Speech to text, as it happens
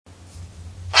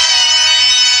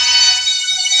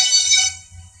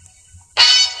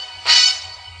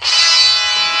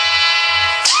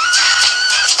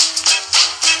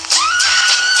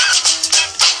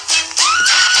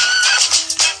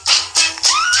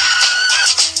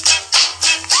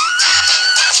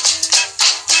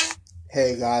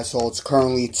Hey guys, so it's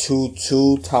currently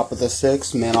 2-2, top of the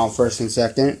sixth, man on first and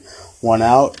second, one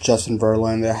out. Justin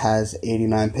Verlander has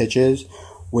 89 pitches.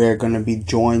 We're going to be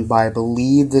joined by, I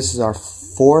believe this is our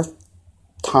fourth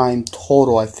time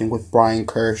total, I think, with Brian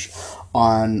Kirsch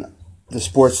on the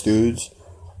Sports Dudes.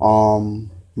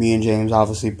 Me and James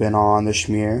obviously been on the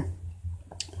schmear.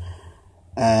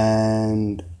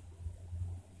 And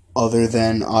other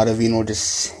than Ottavino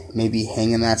just maybe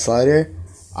hanging that slider,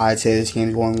 I'd say this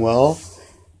game's going well.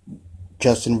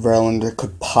 Justin Verlander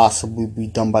could possibly be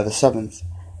done by the 7th.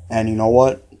 And you know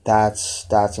what? That's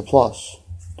a plus.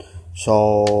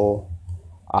 So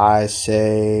I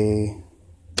say,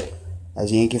 as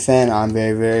a Yankee fan, I'm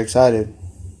very, very excited.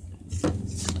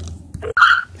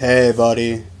 Hey,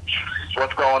 buddy.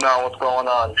 What's going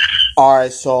on?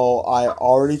 Alright, so I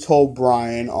already told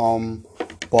Brian,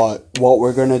 but what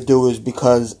we're gonna do is,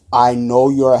 because I know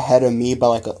you're ahead of me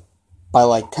by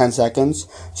like 10 seconds,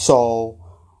 so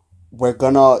we're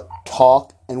gonna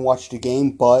talk and watch the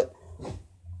game, but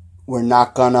we're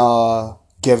not gonna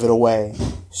give it away.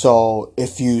 So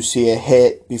if you see a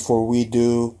hit before we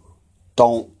do,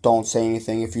 don't say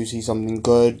anything. If you see something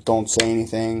good, don't say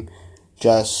anything.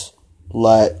 Just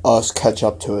let us catch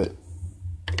up to it.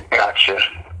 Gotcha.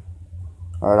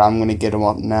 Alright, I'm gonna get him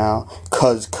up now.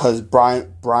 Cause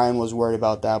Brian was worried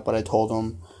about that, but I told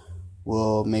him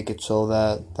we'll make it so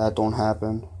that don't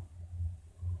happen.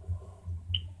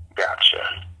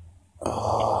 Gotcha.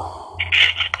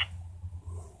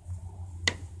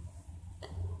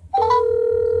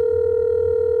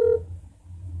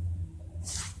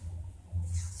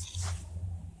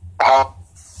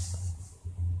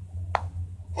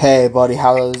 Hey, buddy,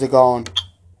 how is it going?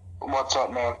 What's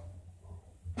up, man?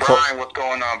 Brian, what's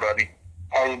going on, buddy?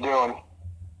 How you doing?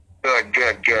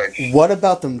 Good. What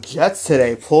about them Jets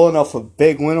today, pulling off a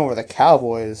big win over the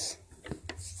Cowboys?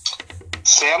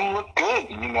 Sam looked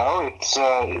good, you know.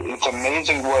 It's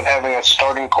amazing what having a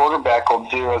starting quarterback will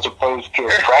do as opposed to a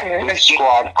practice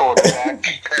squad quarterback.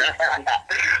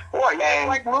 What, you don't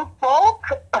like Luke Falk?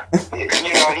 You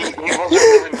know, he wasn't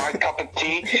really my cup of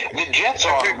tea. The Jets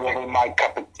aren't really my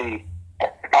cup of tea.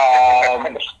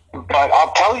 But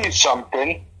I'll tell you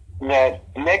something, that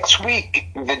next week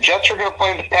the Jets are going to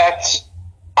play the Pats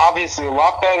obviously a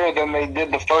lot better than they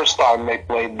did the first time they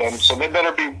played them. So they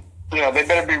better be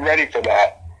ready for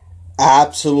that.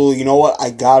 Absolutely. You know what?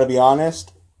 I gotta be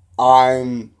honest.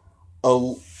 I'm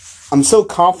so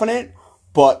confident,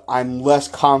 but I'm less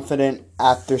confident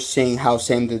after seeing how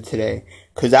Sam did today,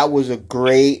 because that was a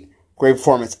great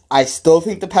performance. I still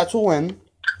think the Pats will win,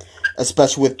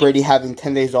 especially with Brady having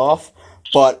 10 days off.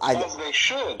 But As they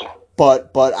should.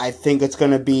 But I think it's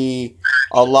gonna be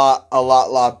a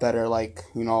lot better. Like,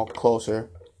 closer.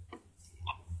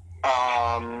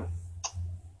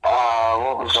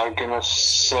 What was I gonna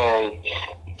say?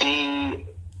 The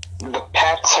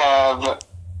Pats have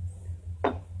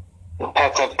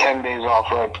 10 days off,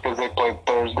 right? Because they played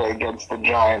Thursday against the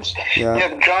Giants. Yeah,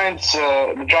 the Giants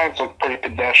look pretty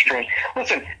pedestrian.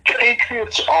 Listen, the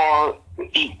Patriots are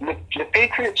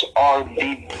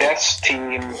the best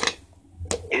team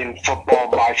in football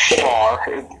by far.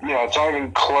 It's not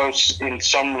even close in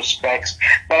some respects,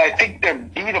 but I think they're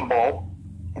beatable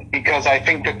because I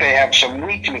think that they have some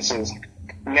weaknesses.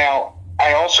 Now,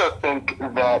 I also think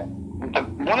that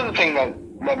one of the things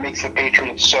that makes the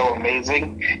Patriots so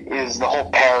amazing is the whole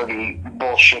parity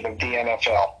bullshit of the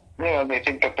NFL. They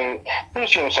think that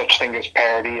there's no such thing as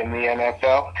parity in the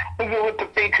NFL. Look at what the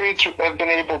Patriots have been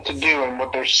able to do and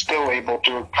what they're still able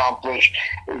to accomplish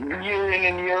year in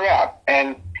and year out.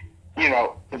 And,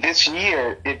 this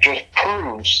year it just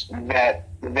proves that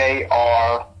they're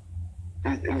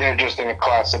just in a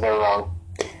class of their own.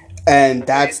 and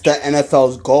that's the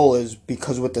NFL's goal, is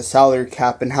because with the salary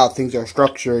cap and how things are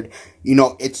structured,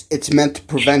 it's meant to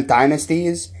prevent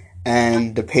dynasties,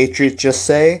 and the Patriots just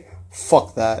say,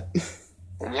 fuck that.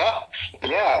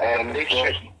 Yeah, and they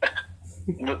should.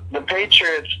 The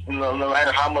Patriots, no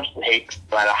matter how much they hate,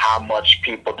 no matter how much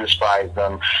people despise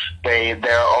them,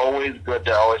 they're always good.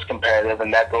 They're always competitive,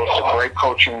 and that goes to great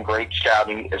coaching, great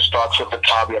scouting. It starts with the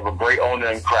top. You have a great owner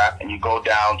in Kraft, and you go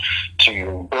down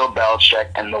to Bill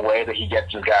Belichick and the way that he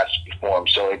gets his guys to perform.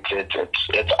 So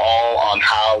it's all on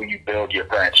how you build your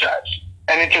franchise.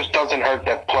 And it just doesn't hurt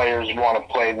that players want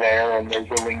to play there, and they're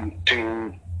willing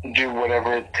to do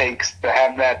whatever it takes to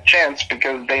have that chance,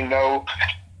 because they know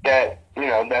that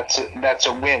that's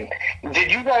a win.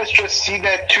 Did you guys just see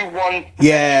that 2-1?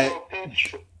 Yeah,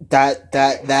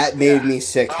 that made me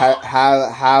sick.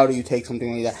 How do you take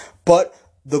something like that? But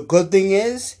the good thing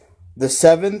is, the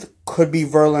 7th could be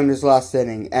Verlander's last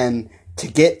inning, and to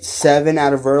get 7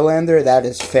 out of Verlander, that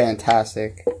is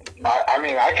fantastic. I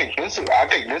mean, I think this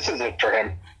is it for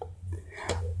him.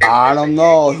 I If the don't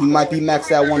know. He Yankees might go be into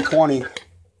maxed at the 120.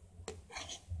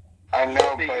 I know,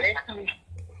 If the but Yankees,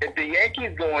 if the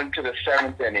Yankees go into the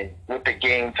seventh inning with the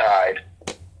game tied,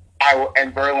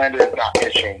 and Verlander is not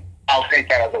pitching, I'll take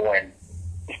that as a win.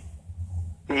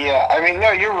 yeah, I mean,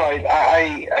 no, you're right.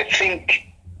 I think.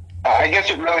 I guess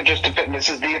it really just depends. This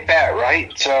is the at bat,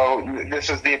 right? So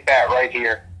this is the at bat right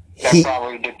here. That He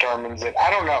probably determines it. I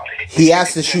don't know. he If you has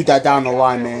could to send shoot that that down back the out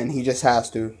line, there, man. He just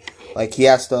has to. Like he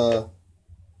has to.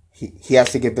 He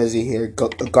has to get busy here.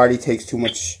 Guardy takes too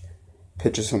much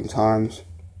pitches sometimes.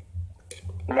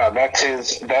 no, that's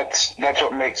his. That's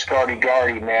what makes Gardy,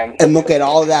 man. And look at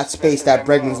all of that That's space his that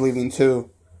Bregman's MO. leaving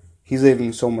too. He's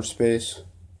leaving so much space.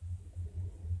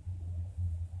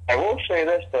 I will say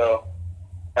this though.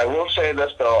 I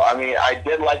mean, I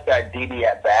did like that DD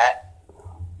at bat.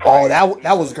 Oh,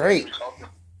 that was great.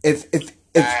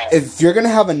 If you're gonna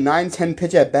have a 9-10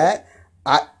 pitch at bat,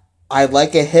 I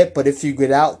like a hit, but if you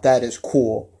get out, that is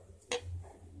cool.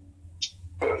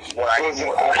 What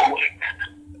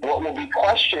will be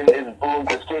questioned is Boone's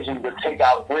decision to take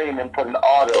out Green and put an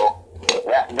auto.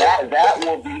 That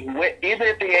will be, even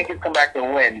if the Yankees come back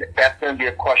and win, that's going to be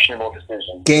a questionable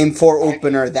decision. Game 4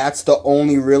 opener. That's the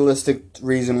only realistic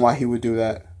reason why he would do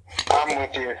that. I'm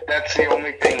with you. That's the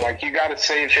only thing. Like, you got to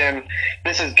save him.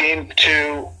 This is game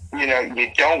 2. You know,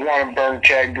 you don't want to burn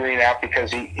Chad Green out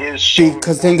because he is so.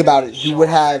 Because think about it, he would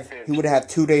have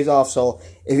 2 days off. So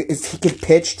if he could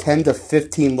pitch 10 to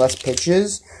 15 less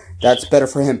pitches, that's better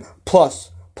for him.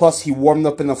 Plus he warmed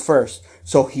up in the first,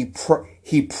 so he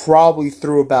probably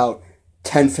threw about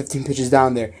 10, 15 pitches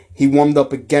down there. He warmed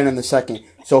up again in the second,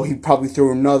 so he probably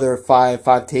threw another 5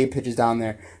 to 8 pitches down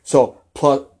there. So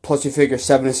plus you figure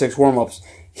 7 to 6 warm ups.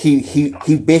 He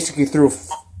basically threw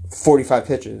 45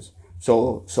 pitches.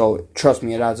 So trust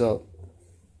me, it adds up.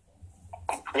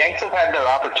 Yanks have had their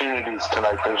opportunities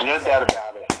tonight. There's no doubt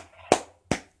about it.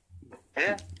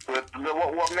 Yeah.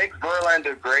 What makes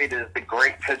Verlander great is the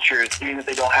great pitchers, even if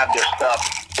they don't have their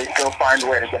stuff, they still find a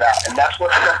way to get out. And that's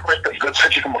what separates a good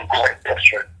pitcher from a great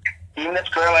pitcher. Even if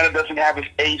Verlander doesn't have his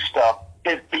A stuff,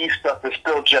 his B stuff is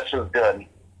still just as good.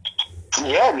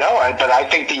 Yeah, no, but I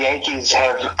think the Yankees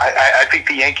have. I think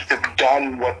the Yankees have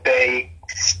done what they.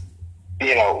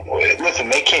 You know, listen,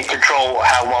 they can't control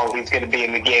how long he's going to be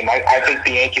in the game. I think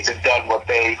the Yankees have done what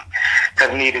they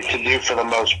have needed to do for the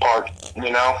most part. You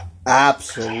know.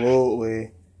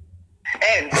 Absolutely.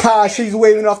 And she's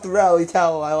waving off the rally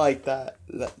towel. I like that.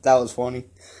 That was funny.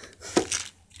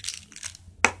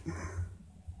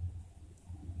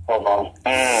 Hold on.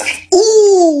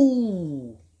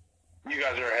 Ooh! You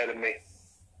guys are ahead of me.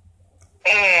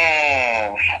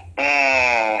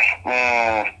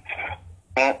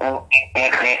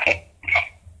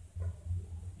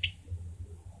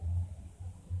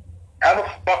 How the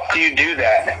fuck do you do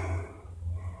that?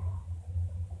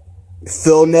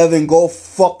 Phil Nevin, go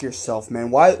fuck yourself,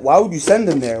 man. Why would you send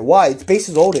him there? Why? It's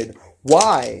bases loaded.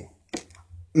 Why?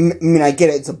 I mean, I get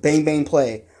it. It's a bang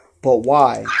play, but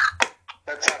why?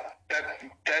 That's not,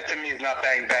 that to me is not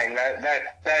bang bang.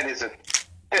 That is a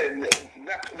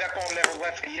that ball never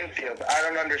left the infield. I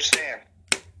don't understand.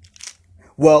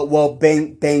 Well,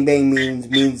 bang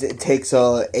means it takes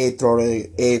a throw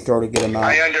to get him out.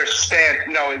 I understand.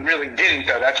 No, it really didn't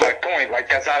though. That's my point. Like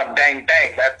that's not a bang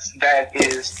bang.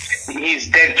 He's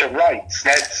dead to rights.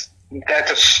 That's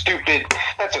a stupid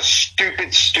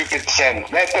send.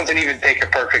 That doesn't even take a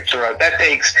perfect throw. That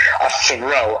takes a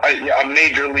throw, a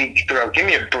major league throw. Give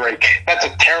me a break. That's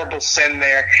a terrible send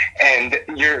there, and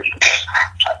you're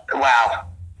wow.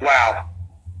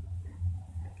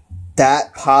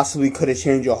 That possibly could have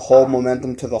changed your whole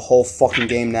momentum to the whole fucking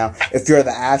game now. If you're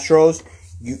the Astros,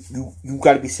 you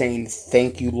got to be saying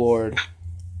thank you, Lord.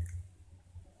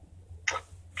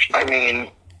 I mean,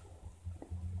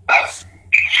 I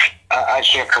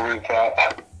can't believe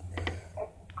that.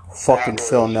 Fucking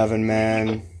Phil Nevin,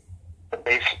 man. You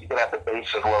could have the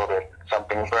bases loaded.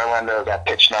 Something Verlander got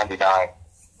pitch 99.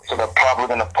 So they're probably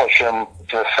going to push him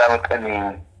to the 7th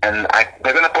inning. And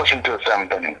they're going to push him to the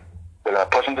 7th inning. They're going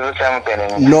to push him to the 7th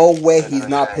inning. No way he's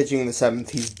not pitching in the 7th.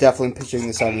 He's definitely pitching in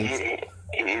the 7th.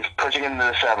 He's pushing him to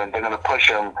the 7th. They're going to push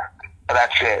him. But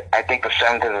that's it. I think the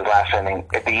 7th is his last inning.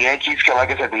 If the Yankees can, like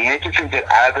I said, the Yankees can get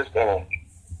out of this inning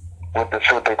with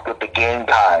the game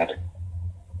tied.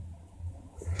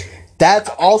 That's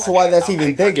also why that's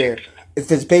even bigger. If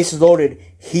his bases loaded,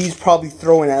 he's probably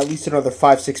throwing at least another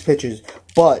 5-6 pitches.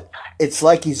 But it's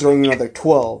like he's throwing another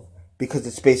 12 because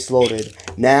it's bases loaded.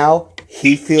 Now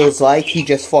he feels like he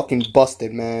just fucking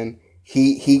busted, man.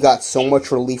 He got so much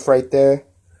relief right there.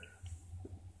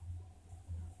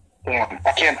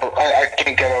 I can't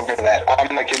get over that.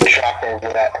 I'm like in shock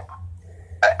over that.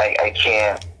 I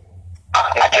can't.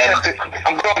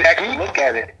 I'm going back and look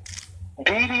at it.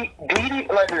 Didi,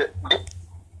 like,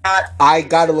 I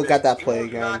gotta look at that he play was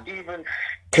again. not even.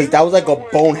 Because that was like a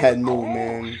bonehead move,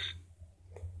 man.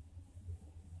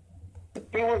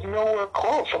 He was nowhere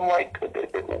close. I'm like,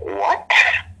 what?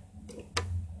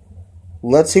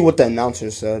 Let's see what the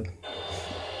announcer said.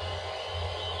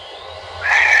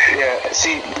 Yeah,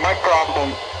 see, my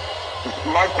problem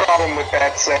with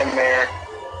that send there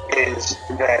is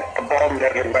that the ball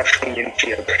never left the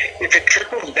infield. If it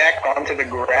trickles back onto the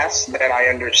grass, then I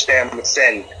understand the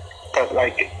send. But,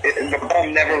 like, the ball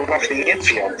never left the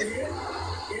infield.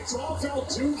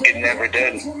 It never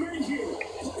did.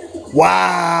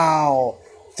 Wow.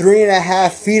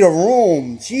 3.5 feet of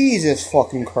room. Jesus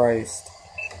fucking Christ.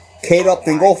 Kate up,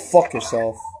 then go fuck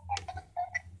yourself.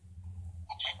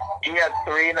 He had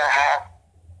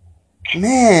 3.5.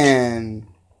 Man.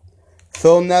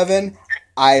 Phil Nevin,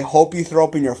 I hope you throw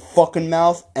up in your fucking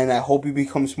mouth, and I hope you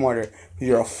become smarter. Because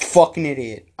you're a fucking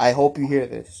idiot. I hope you hear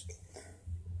this.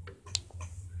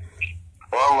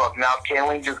 Well, look, now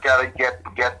Kenley just gotta get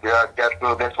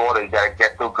through this order. You gotta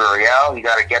get through Gurriel. You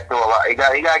gotta get through a lot. You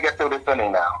gotta get through this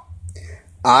inning now.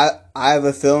 I have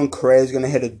a feeling Correa's gonna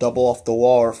hit a double off the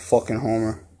wall or fucking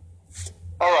homer.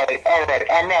 All right.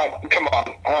 I'm not. Come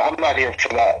on. I'm not here for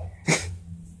that.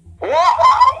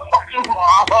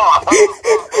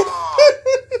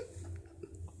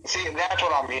 See, that's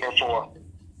what I'm here for.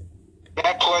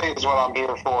 That play is what I'm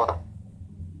here for.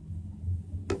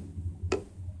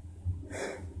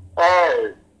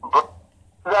 Hey,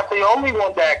 that's the only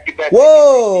one that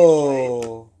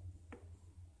Whoa!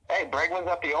 Hey, Bregman's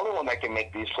not the only one that can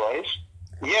make these plays.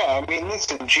 Yeah, I mean,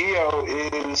 listen, Gio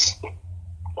is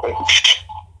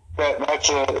that's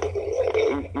a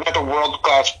world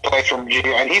class play from Gio,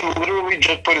 and he literally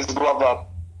just put his glove up.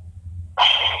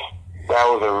 That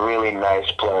was a really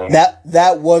nice play.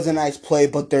 That was a nice play,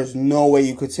 but there's no way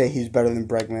you could say he's better than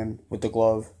Bregman with the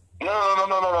glove. No.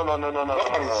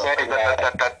 Nobody's saying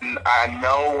that.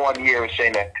 No one here is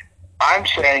saying that. I'm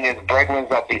saying is Bregman's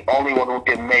not the only one who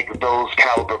can make those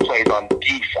caliber plays on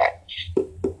defense.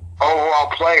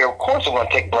 Overall player, of course I'm going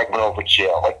to take Bregman over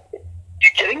Gio. Like, you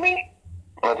kidding me?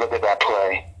 Let's look at that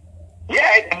play.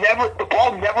 Yeah, the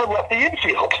ball never left the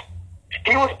infield.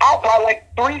 He was out by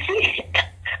like 3 feet.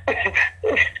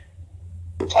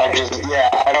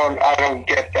 I don't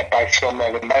get that by Phil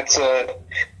Nevin.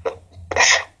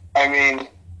 I mean,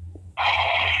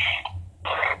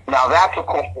 now that's a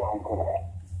question.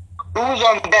 Who was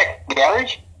on deck, Gary?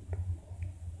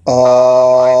 I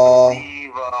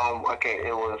believe,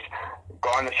 it was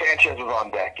Garner Sanchez was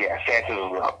on deck. Yeah, Sanchez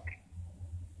was up.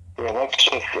 Yeah, let's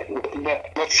see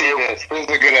this. This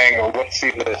is a good angle. Let's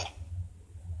see this.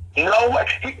 You know what?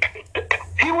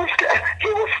 He was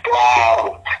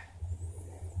slow.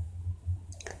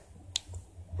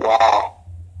 Wow.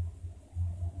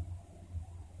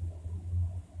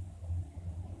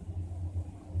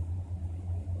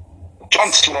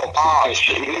 John Smith. Oh,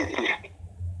 shit.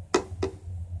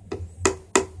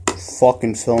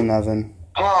 Fucking Phil Nevin.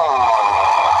 Yeah,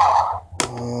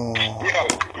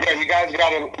 you guys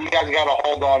gotta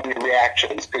hold on to your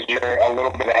reactions because you're a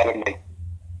little bit ahead of me.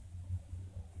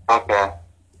 Okay.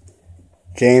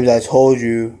 James, I told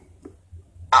you.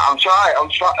 I'm trying.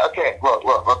 Okay,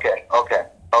 look. Okay.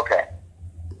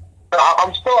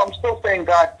 I'm still saying,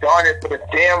 God darn it, but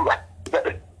damn,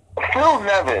 Phil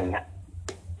Nevin.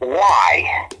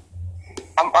 Why?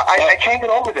 I can't get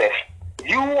over this.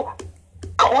 You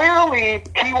clearly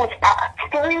he was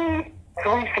 3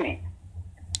 feet.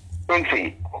 3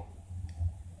 feet.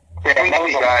 Yeah,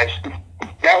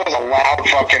 that was a loud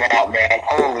fucking out, man.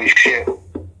 Holy shit.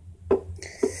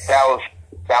 That was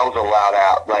a loud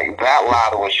out. Like, that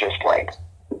loud was just like,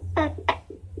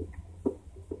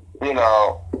 you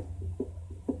know,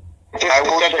 I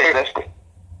will say this.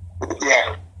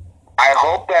 Yeah. I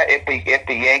hope that if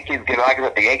the Yankees get out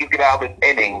of this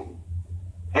inning,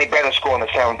 they better score in the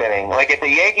 7th inning. Like, if the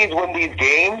Yankees win these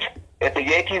games, if the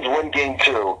Yankees win game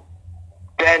 2,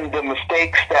 then the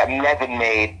mistakes that Nevin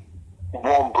made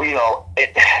won't,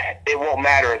 it won't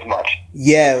matter as much.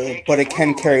 Yeah, but it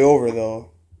can carry over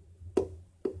though.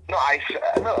 No,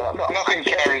 Nothing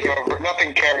carries over.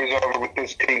 Nothing carries over with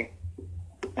this team.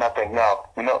 Nothing. No.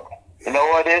 You know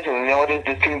what it is?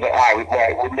 This team's like, all right,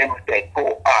 we made a mistake. Cool.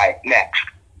 All right, next.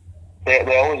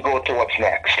 They always go to what's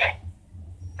next.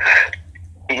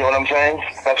 You know what I'm saying?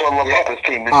 That's what I love about this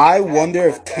team. I wonder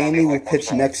if Caney would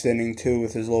pitch next inning too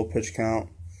with his low pitch count.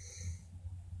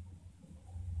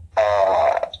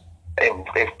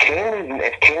 If Kane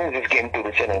is getting through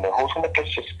this inning, then who's going to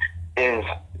pitch this? is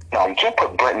no, you can't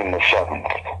put Britton in the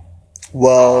 7th.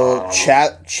 Well,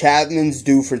 Chapman's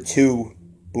due for 2,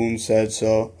 Boone said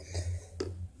so.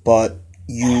 But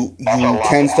you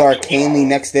can start Canely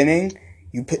next inning.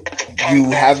 You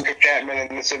have Chapman in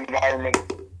this environment.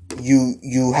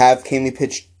 You have Canely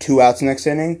pitch 2 outs next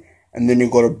inning, and then you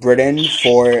go to Britton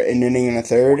for an inning and a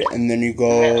third, and then you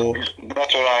go.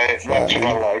 That's what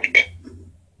I like.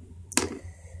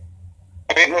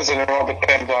 I mean, listen, it all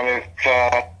depends on if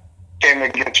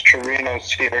Canely gets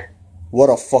Chirinos here. What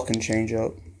a fucking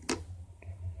changeup!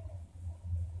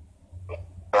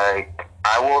 Like,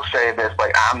 I will say this,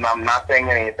 like, I'm not saying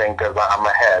anything because I'm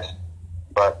ahead,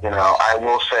 but, you know, I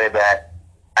will say that,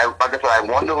 I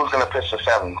wonder who's going to pitch the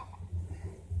 7th.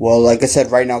 Well, like I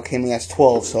said, right now Canely has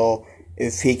 12, so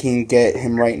if he can get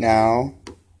him right now,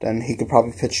 then he could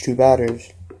probably pitch 2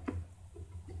 batters.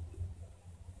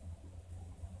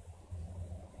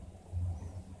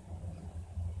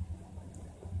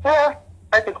 Yeah,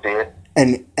 I can see it.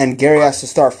 And Gary has to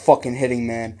start fucking hitting,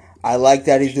 man. I like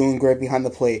that he's doing great behind the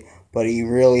plate, but he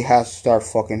really has to start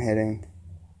fucking hitting.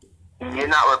 You're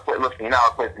not replacing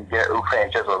Gary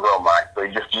Sanchez with Romine, so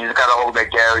you just gotta hope that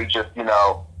Gary just, you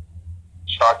know,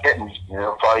 start hitting. You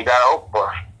know, that's all you gotta hope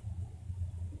for.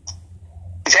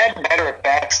 He's had better at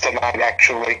bats tonight,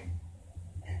 actually.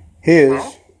 He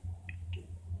is.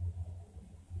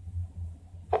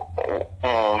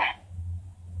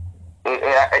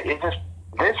 It just,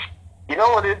 this, you know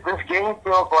what, this game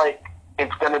feels like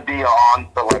it's going to be on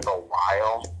for like a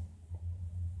while.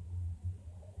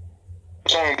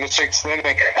 It's only the 6th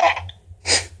inning.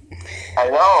 I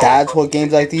know. That's what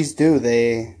games like these do.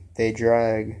 They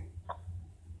drag.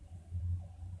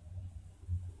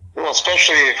 Well,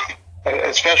 especially if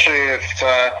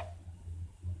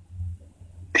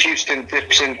Houston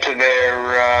dips into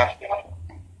their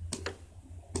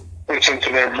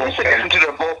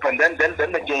bullpen. Then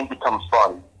the game becomes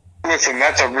fun. Listen,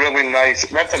 that's a nice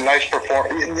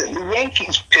performance. The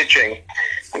Yankees pitching,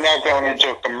 now going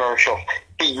into a commercial,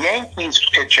 the Yankees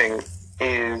pitching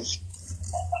has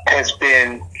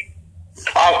been,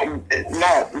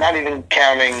 not even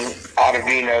counting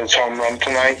Ottavino's home run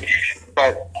tonight,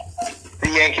 but the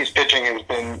Yankees pitching has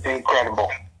been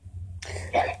incredible.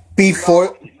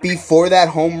 Before that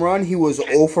home run, he was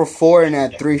 0 for 4 and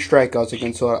had 3 strikeouts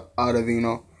against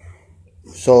Ottavino.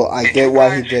 So I get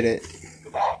why he did it.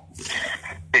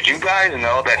 Did you guys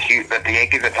know that the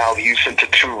Yankees have held Houston to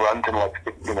 2 runs in like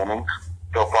 15 innings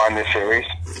so far in this series?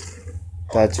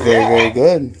 That's very, very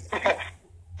good.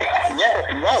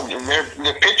 Yeah, no,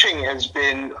 their pitching has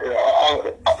been,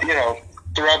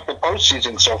 throughout the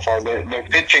postseason so far. Their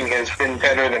pitching has been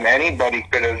better than anybody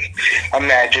could have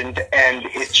imagined, and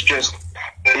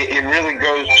it really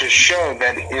goes to show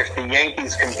that if the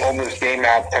Yankees can pull this game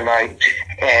out tonight,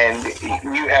 and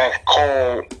you have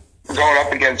Cole going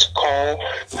up against Cole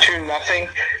 2-0,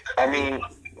 I mean,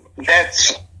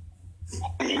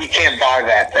 you can't buy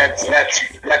that.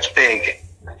 That's big.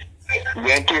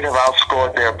 Yankees have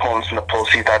outscored their opponents in the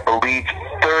postseason, I believe,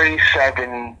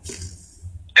 37-11.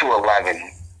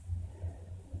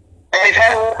 They've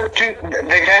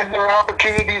had their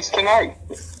opportunities tonight.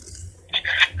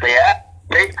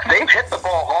 They've hit the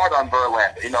ball hard on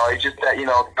Verlander. You know, it's just that, you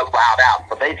know, they're loud out,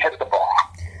 but they've hit the ball.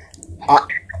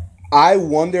 I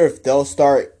wonder if they'll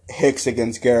start Hicks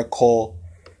against Garrett Cole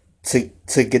to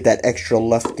get that extra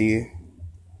lefty.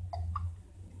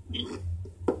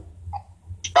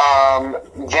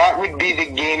 That would be the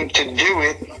game to do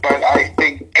it, but I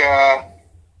think, I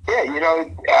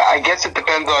guess it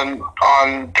depends on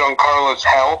Giancarlo's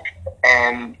health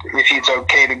and if he's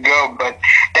okay to go, but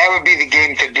that would be the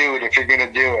game to do it if you're going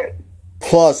to do it.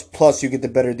 Plus, you get the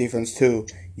better defense too.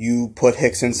 You put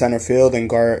Hicks in center field and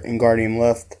Guardian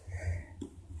left.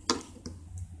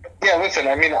 Yeah, listen,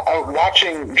 I mean,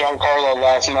 watching Giancarlo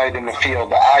last night in the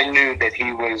field, I knew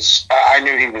he was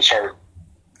hurt.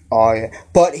 Oh yeah,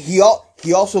 but he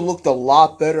also looked a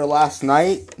lot better last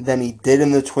night than he did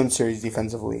in the Twin Series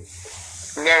defensively.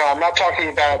 No, I'm not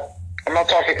talking. I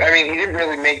mean, he didn't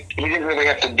really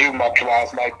have to do much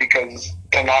last night because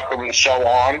Tanaka was so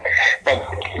on. But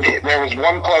there was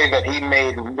one play that he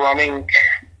made running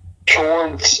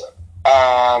towards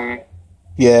towards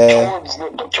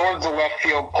the left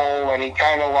field pole, and he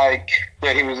kind of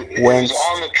he was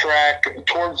on the track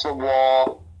towards the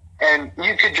wall. And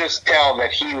you could just tell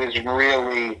that he was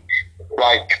really,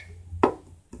 I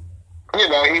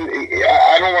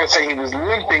don't want to say he was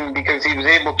limping because he was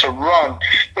able to run,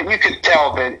 but you could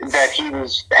tell that he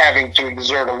was having to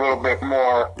exert a little bit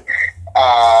more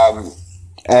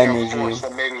energy. Force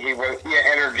than maybe he was,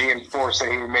 energy and force that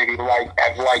he would maybe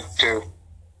have liked to.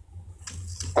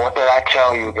 What did I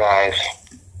tell you guys?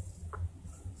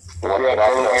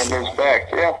 Verlander's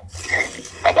back. Yeah,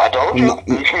 I told you.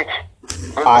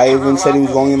 No, I even said he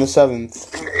was going in the 7th.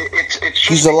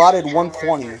 He's allotted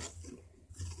 120.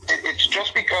 It's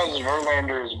just because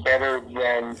Verlander is better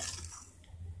than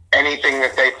anything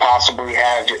that they possibly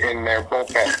have in their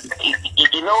bullpen.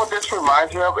 You know what this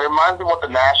reminds me of? It reminds me of what the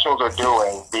Nationals are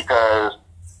doing because,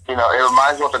 it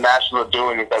reminds me of what the Nationals are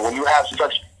doing is that when you have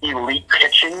such elite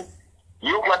pitching,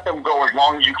 you let them go as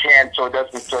long as you can so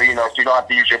you don't have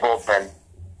to use your bullpen.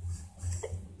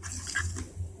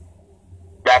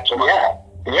 That's what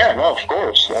Yeah, no, of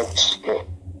course.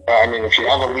 If you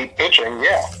have elite pitching,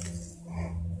 yeah.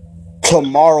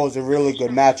 Tomorrow's a really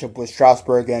good matchup with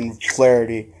Strasburg and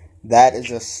Flaherty. That is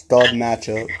a stud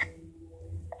matchup.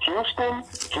 Houston's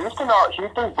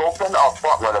bullpen are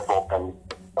front runner bullpen.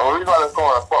 The reason why they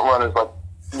call it a front runner is like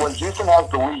when Houston has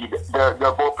the lead,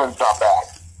 their bullpen's not bad.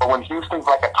 But when Houston's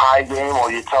like a tie game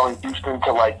or you're telling Houston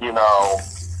to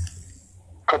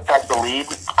protect the lead,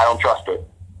 I don't trust it.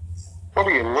 What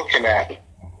are you looking at?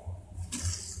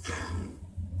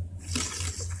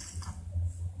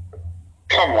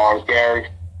 Come on, Gary.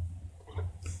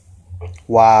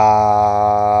 Wow.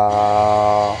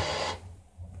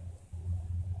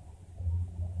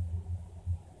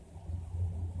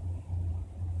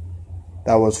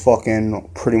 That was fucking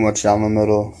pretty much down the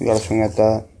middle. You gotta swing at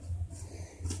that.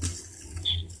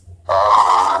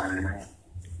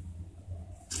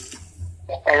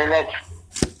 And that's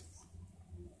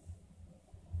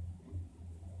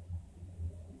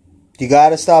You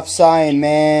gotta stop sighing,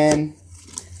 man.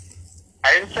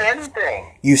 I didn't say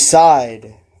anything. You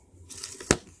sighed.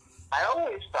 I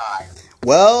always sigh.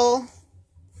 Well,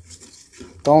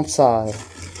 don't sigh.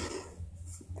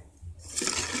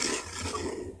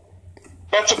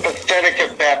 That's a pathetic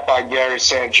at bat by Gary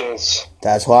Sanchez.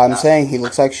 That's why I'm saying he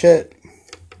looks like shit.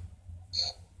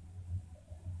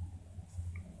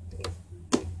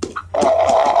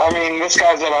 This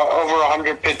guy's at over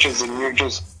 100 pitches, and you're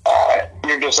just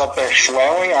up there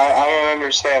flailing. I don't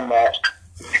understand that.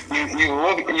 You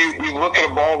look at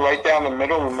a ball right down the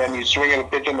middle, and then you swing at a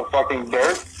pitch in the fucking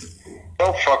dirt.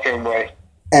 No fucking way.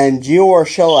 And Gio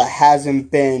Urshela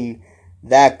hasn't been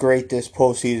that great this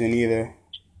postseason either.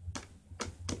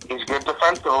 He's good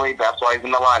defensively. That's why he's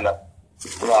in the lineup.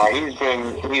 No, he's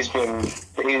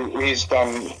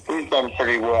done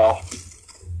pretty well.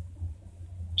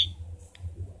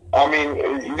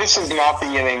 This is not the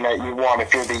inning that you want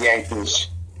if you're the Yankees.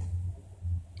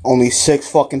 Only 6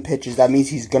 fucking pitches. That means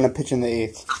he's gonna pitch in the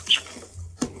 8th.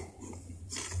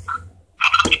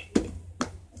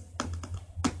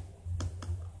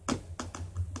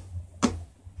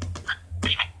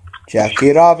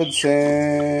 Jackie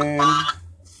Robinson.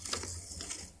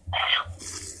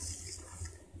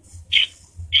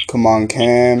 Come on,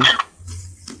 Cam.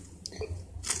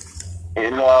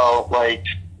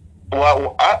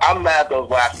 I'm mad those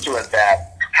last 2 at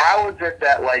bat. How is it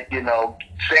that,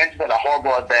 Sanchez had a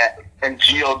horrible at bat and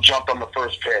Gio jumped on the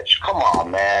first pitch? Come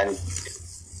on, man.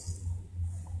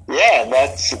 Yeah,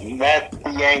 that's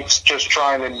the Yanks just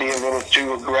trying to be a little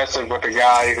too aggressive with a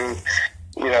guy who,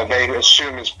 they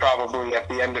assume is probably at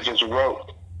the end of his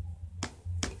rope.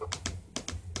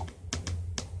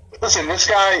 Listen, this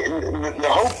guy, the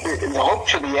hope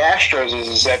for the Astros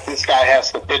is that this guy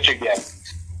has to pitch again.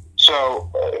 So,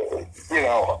 they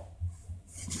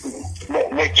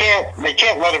can't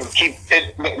let him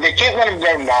they can't let him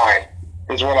go 9,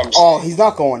 is what I'm saying. Oh, he's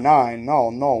not going 9.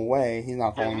 No way. He's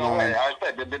not going 9. No way. I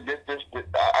said,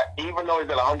 even though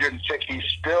he's at 106,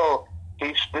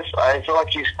 I feel like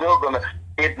he's still going to,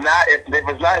 if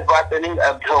it's not his last inning,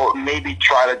 he'll maybe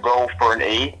try to go for an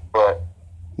 8, but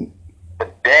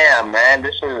damn, man,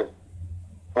 this is,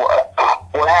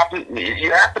 what happened?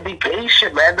 You have to be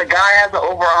patient, man. The guy has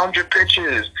over 100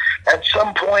 pitches. At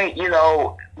some point,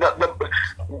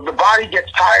 the body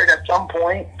gets tired at some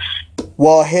point.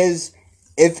 Well,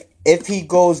 if he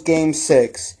goes game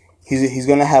 6, he's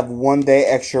gonna have 1 day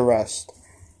extra rest.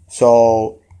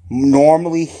 So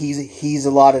normally he's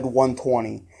allotted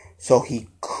 120. So he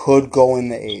could go in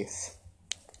the 8th.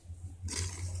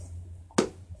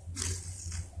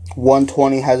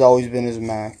 120 has always been his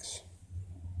max.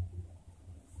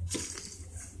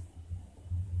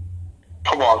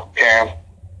 Come on, Cam.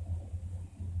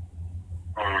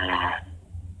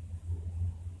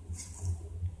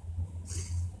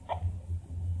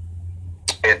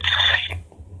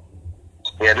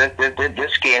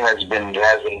 This game has been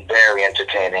very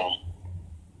entertaining.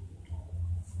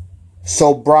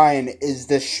 So Brian, is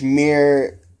the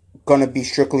schmear gonna be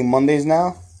strictly Mondays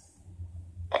now?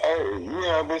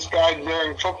 This guy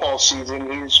during football season,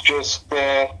 he's just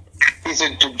He's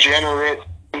a degenerate.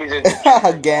 He's a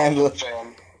degenerate Gambler.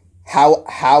 fan.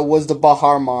 How was the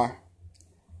Baharmar?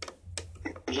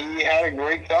 He had a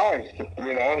great time.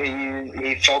 You know,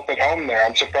 he felt at home there.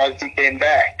 I'm surprised he came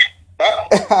back. But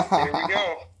here we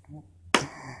go.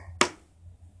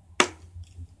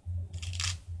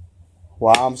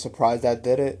 Wow, I'm surprised that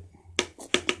did it.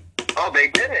 Oh, they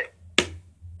did it.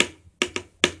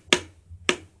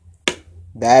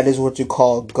 That is what you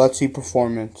call gutsy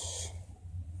performance.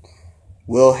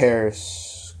 Will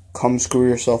Harris, come screw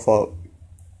yourself up.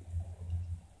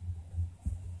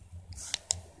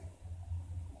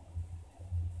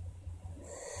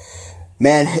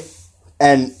 Man,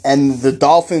 and the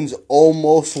Dolphins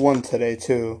almost won today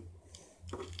too.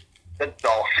 The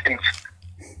Dolphins.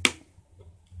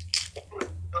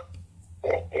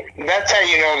 That's how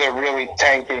you know they're really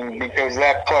tanking, because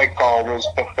that play call was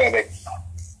pathetic.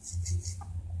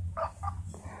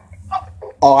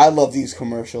 Oh, I love these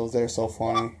commercials. They're so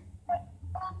funny.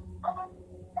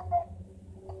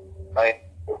 Like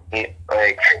the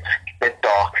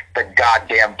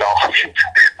goddamn Dolphins.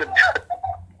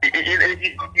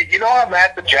 You know how I'm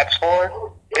at the Jets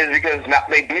for? Is because now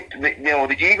they beat,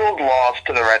 the Eagles lost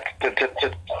to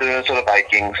the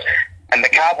Vikings, and the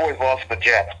Cowboys lost to the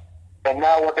Jets. And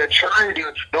now what they're trying to do,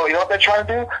 you know what they're trying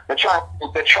to do? They're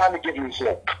trying to give me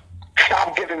hope.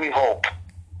 Stop giving me hope.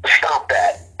 Stop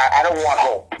that. I don't want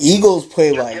hope. Eagles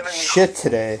play like shit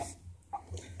today.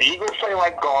 The Eagles play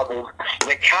like garbage.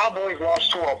 The Cowboys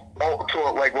lost to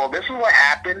well, this is what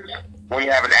happens when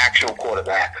you have an actual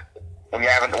quarterback. When you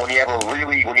have a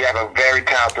very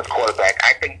talented quarterback.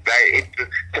 I think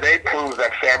today proves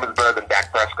that Sam is better than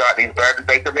Dak Prescott, and he's better than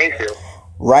Baker Mayfield.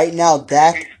 Right now,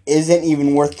 Dak isn't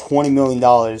even worth $20 million.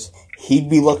 He'd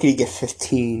be lucky to get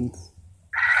 15.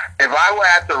 If I were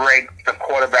at the rate the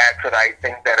quarterbacks that I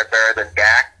think that are better than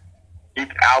Dak,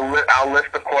 I'll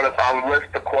list the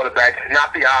quarterbacks,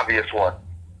 not the obvious one.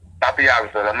 Not the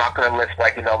obvious one. I'm not going to list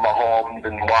Mahomes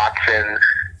and Watson.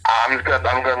 I'm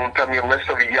gonna tell me a list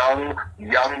of young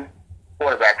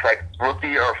quarterbacks, like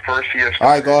rookie or first year. All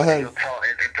right, go ahead. And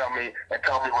tell me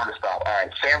when to stop. All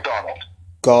right, Sam Darnold.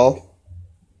 Go.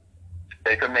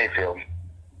 Baker Mayfield.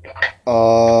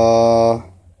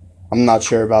 I'm not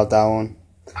sure about that one.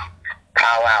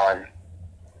 Kyle Allen.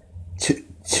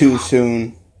 Too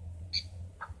soon.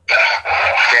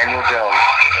 Daniel Jones.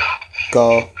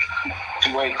 Go.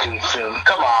 Way too soon.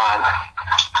 Come on.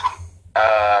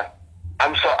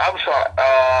 I'm sorry.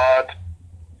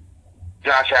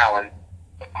 Josh Allen.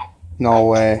 No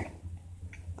way.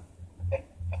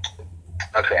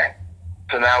 Okay.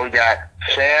 So now we got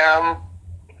Sam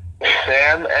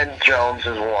and Jones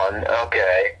is one.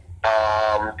 Okay.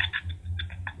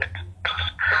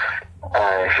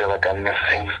 I feel like I'm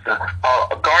missing stuff.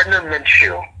 Gardner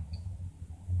Minshew.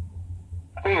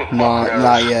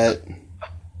 Not yet.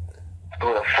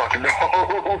 Who the fuck knows?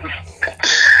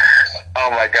 Oh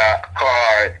my god.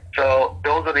 Alright. So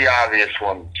those are the obvious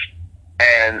ones.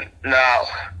 And now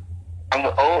I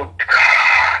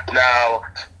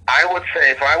would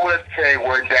say, if I would say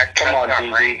where Dak, come on,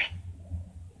 DB.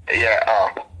 Yeah,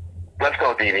 let's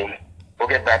go, DB. We'll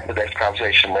get back to this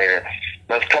conversation later.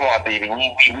 Come on, DB.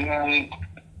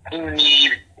 We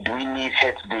need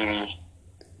hits, DB.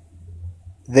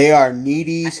 They are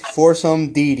needies for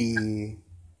some DD.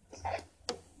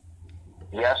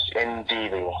 Yes,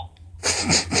 indeed.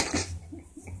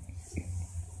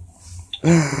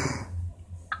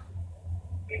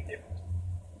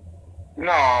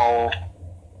 No.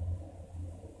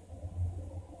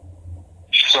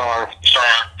 Sorry.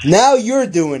 Now you're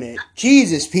doing it.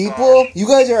 Jesus, people. You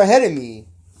guys are ahead of me.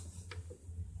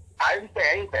 I didn't say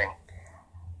anything.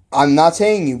 I'm not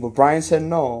saying you, but Brian said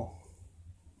no.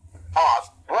 Oh,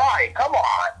 Brian, come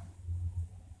on.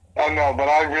 I know, but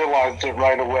I realized it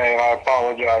right away, and I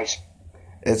apologize.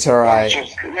 It's alright.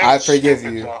 I forgive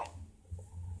you.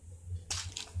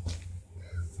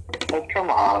 Oh, come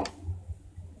on.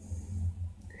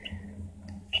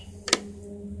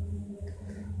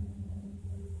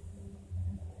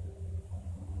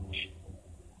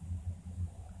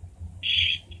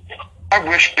 I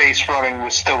wish base running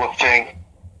was still a thing.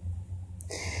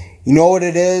 You know what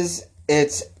it is?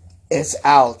 It's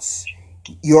outs.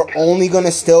 You're only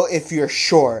gonna steal if you're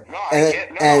sure. No,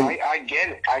 I get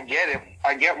it.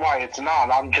 I get why it's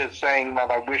not. I'm just saying that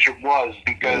I wish it was,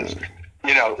 because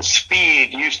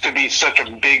speed used to be such a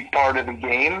big part of the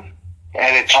game,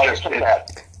 and it's just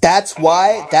That's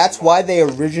why they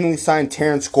originally signed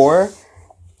Terrence Gore,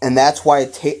 and that's why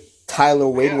Tyler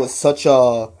Wade was such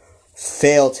a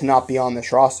fail to not be on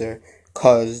this roster.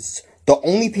 Because the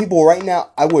only people right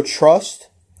now I would trust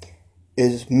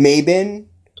is Mabin,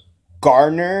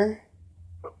 Gardner,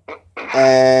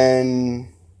 and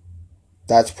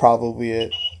that's probably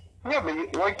it. Yeah,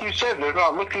 but like you said, they're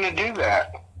not looking to do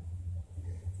that.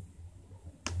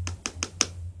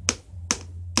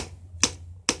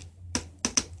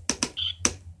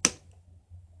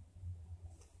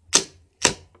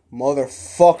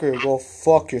 Motherfucker, go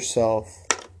fuck yourself.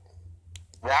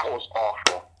 That was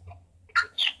awful.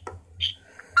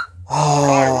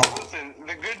 Ah. Alright, listen,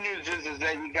 the good news is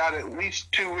that you got at least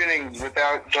 2 innings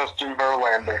without Justin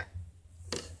Verlander.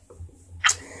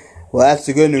 Well, that's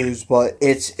the good news, but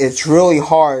it's really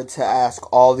hard to ask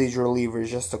all these relievers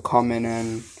just to come in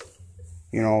and,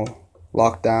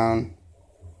 lock down.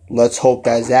 Let's hope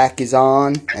that Zach is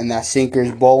on and that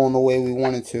sinker's bowling the way we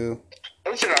want it to.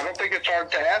 Listen, I don't think it's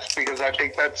hard to ask because I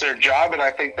think that's their job and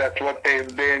I think that's what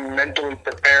they've been mentally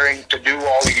preparing to do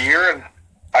all year. And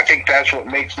I think that's what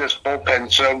makes this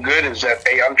bullpen so good is that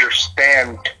they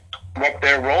understand what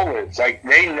their role is. Like,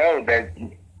 they know that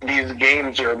these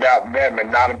games are about them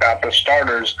and not about the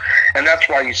starters. And that's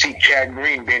why you see Chad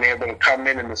Green being able to come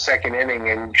in the second inning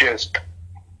and just,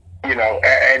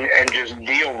 and just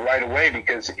deal right away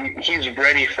because he's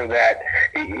ready for that.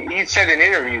 He said in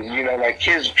interviews, like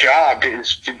his job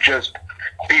is to just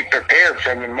be prepared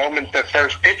from the moment the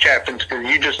first pitch happens because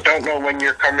you just don't know when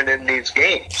you're coming in these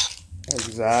games.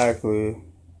 Exactly.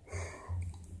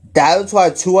 That's why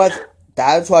too.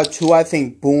 I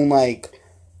think Boone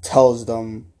tells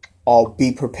them, "Oh,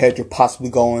 be prepared. You're possibly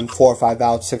going 4 or 5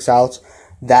 outs, 6 outs."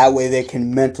 That way they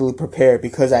can mentally prepare.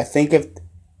 Because I think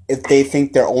if they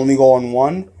think they're only going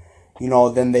 1,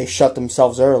 then they shut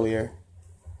themselves earlier.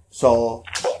 So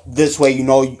this way,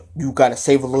 you got to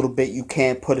save a little bit. You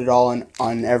can't put it all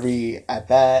on every at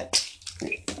bat.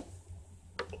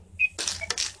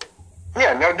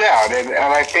 Yeah, no doubt, and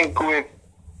I think with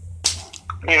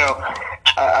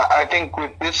I think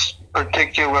with this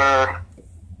particular,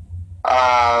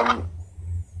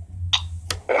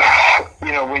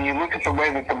 when you look at the way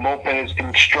that the bullpen is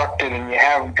constructed, and you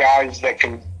have guys that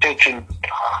can pitch in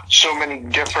so many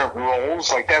different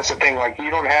roles, like that's the thing. Like you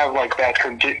don't have like that.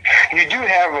 You do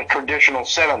have a traditional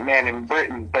setup man in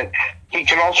Britain, but he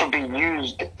can also be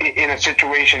used in a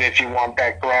situation if you want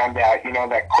that ground out.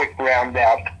 That quick ground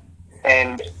out.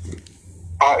 And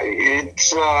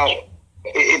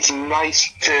it's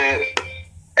nice to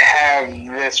have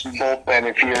this bullpen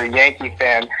if you're a Yankee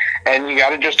fan, and you got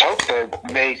to just hope that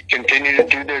they continue to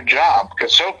do their job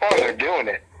because so far they're doing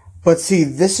it. But see,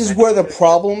 this is where the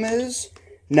problem is.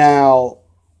 Now,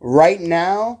 right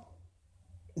now,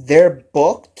 they're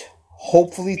booked,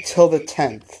 hopefully till the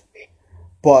 10th.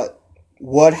 But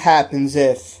what happens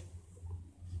if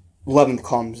 11th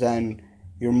comes and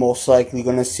you're most likely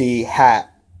going to see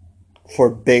Hat for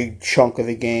a big chunk of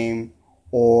the game.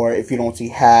 Or if you don't see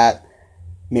Hat,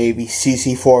 maybe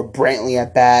CC for Brantley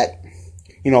at bat.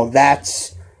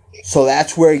 That's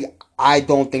where I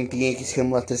don't think the Yankees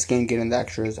can let this game get into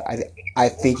extras. I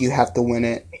think you have to win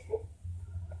it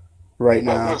right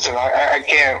now. Listen, I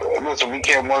can't. Listen, we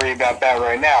can't worry about that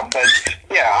right now. But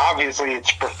yeah, obviously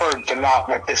it's preferred to not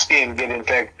let this game get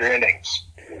into extra innings.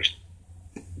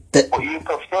 What you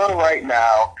prefer right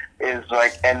now is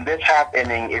and this half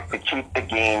inning is to keep the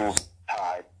game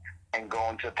tied and go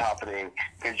into the top of the inning.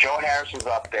 Because Joe Harris is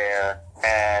up there,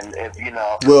 and if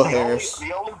Will Harris.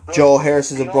 Joe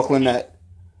Harris is a Brooklyn Net.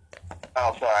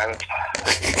 Oh, sorry.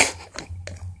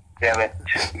 Damn it.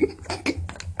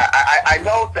 I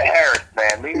know it's the Harris,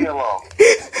 man. Leave me alone.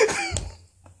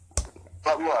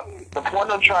 But look, the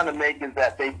point I'm trying to make is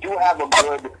that they do have a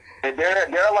good. They're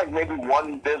maybe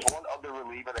there's one other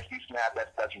reliever that Houston had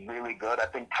that's really good. I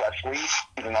think Presley,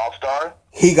 he's an all-star.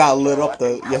 He got lit up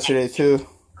yesterday too.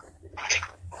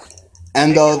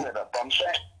 And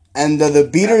the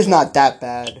beater's not that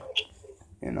bad,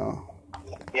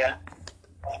 Yeah.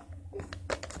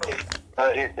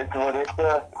 But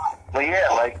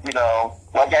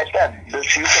like I said, the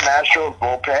Houston Astros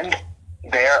bullpen.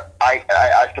 I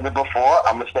said it before.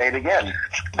 I'm gonna say it again.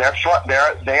 They are a front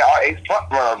runner.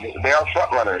 They are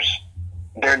front runners.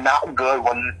 They're not good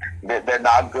they're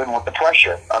not good with the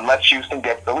pressure unless Houston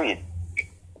gets the lead.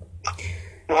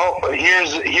 Well,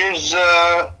 here's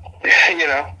a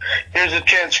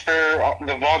chance for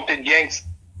the vaunted Yanks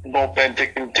bullpen to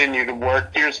continue to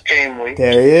work. Here's Canely.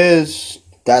 There he is.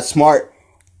 That's smart.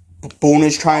 Boone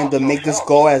is trying to make this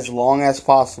go as long as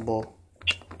possible.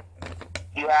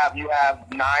 You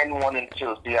have 9, 1, and 2.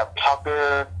 So you have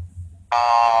Tucker.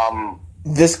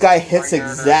 This guy hits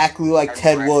exactly like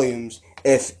Ted Williams.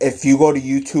 If you go to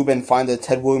YouTube and find the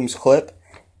Ted Williams clip,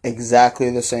 exactly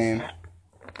the same.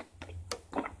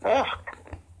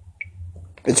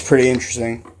 It's pretty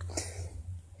interesting.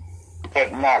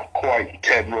 But not quite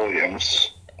Ted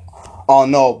Williams. Oh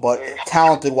no, but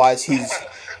talented wise,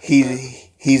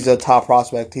 he's a top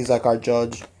prospect. He's like our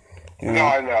judge. You No, know?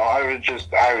 I know. I was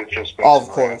just messing Oh, of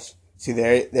around. course. See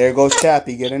there goes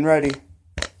Chappie getting ready.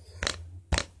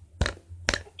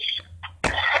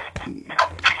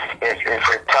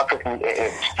 It's tough if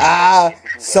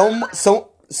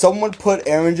Someone put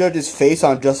Aaron Judge's face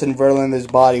on Justin Verlander's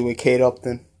body with Kate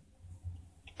Upton.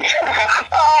 And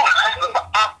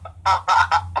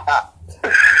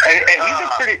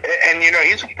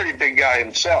he's a pretty big guy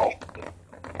himself.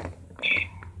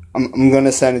 I'm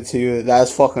gonna send it to you.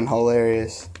 That's fucking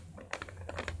hilarious.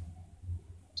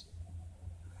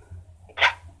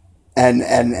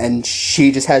 And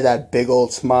she just has that big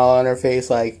old smile on her face,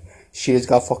 like she just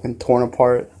got fucking torn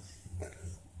apart.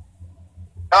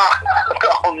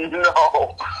 oh no.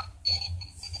 Oh.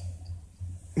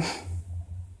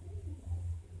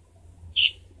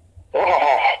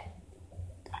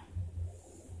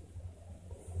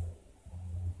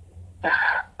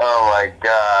 Oh my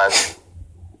god.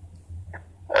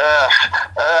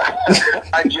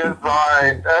 I just saw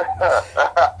it.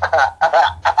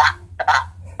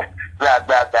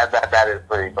 that is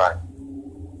pretty funny.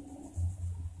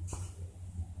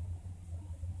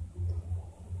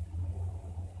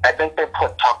 I think they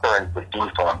put Tucker in the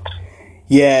defense.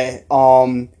 Yeah,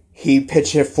 he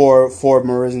pitched it for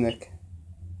Marisnik.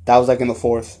 That was like in the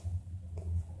fourth.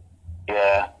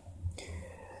 Yeah.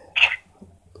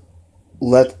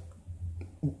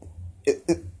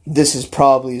 This is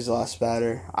probably his last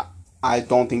batter. I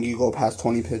don't think you go past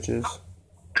 20 pitches.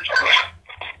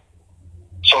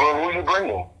 So who are you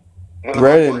bringing?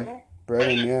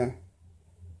 Braden, yeah.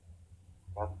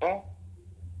 Okay.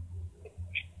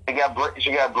 You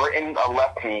got Britton, a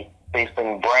lefty,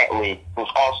 facing Brantley, who's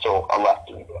also a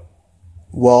lefty.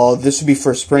 Well, this would be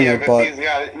for Springer, but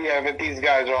these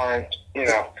guys aren't.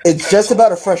 It's just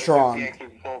about a fresh arm. Yankee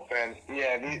bullpen.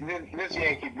 Yeah, this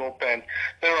Yankee bullpen.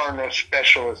 There are no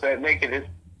specialists that make it.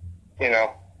 The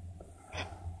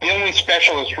only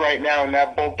specialist right now in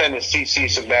that bullpen is CC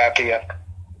Sabathia.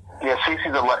 Yeah, CC's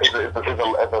is a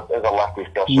lefty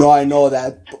specialist. No, I know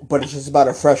that, but it's just about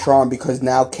a fresh arm because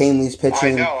now Canley's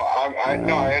pitching. I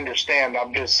know. I understand.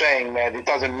 I'm just saying that it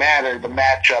doesn't matter the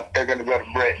matchup. They're going to go to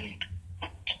Britain.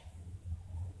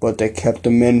 But they kept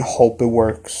him in. Hope it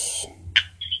works.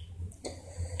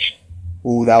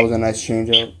 Ooh, that was a nice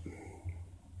changeup.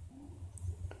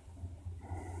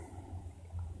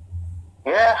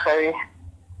 Yeah,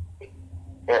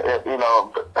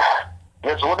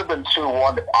 this would have been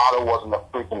 2-1 if Otto wasn't a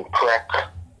freaking prick.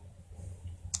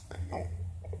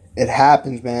 It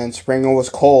happens, man. Springer was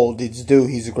cold. It's due.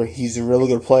 He's a really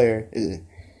good player.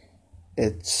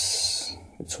 It's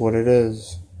what it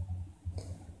is.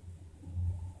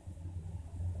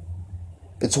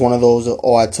 It's one of those.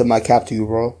 Oh, I tip my cap to you,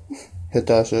 bro. Hit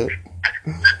that shit.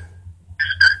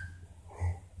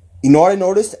 You know what I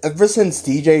noticed? Ever since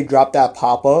DJ dropped that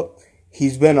pop up,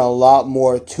 he's been a lot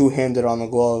more two-handed on the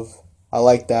glove. I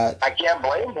like that. I can't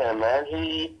blame him, man.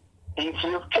 He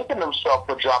was kicking himself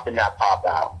for dropping that pop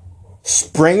out.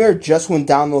 Springer just went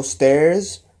down those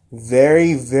stairs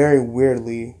very, very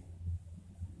weirdly.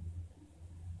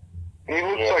 He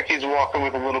looks like he's walking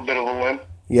with a little bit of a limp.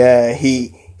 Yeah,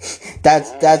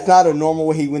 that's not a normal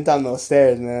way he went down those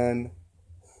stairs, man.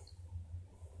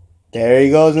 There he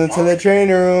goes into the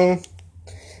training room.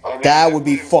 That would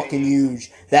be fucking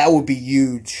huge. That would be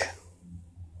huge.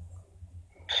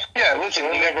 Yeah, listen,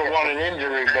 he never won an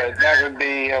injury, but that would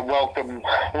be a welcome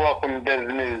bit of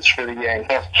news for the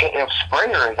Yankees. If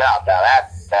Springer is out, now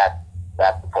that's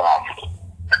the problem.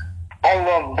 I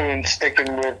love Boone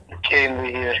sticking with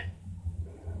Canley here.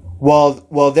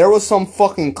 Well, there was some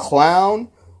fucking clown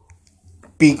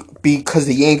because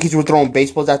the Yankees were throwing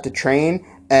baseballs at the train,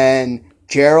 and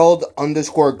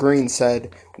Gerald_Green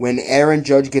said, when Aaron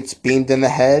Judge gets beamed in the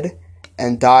head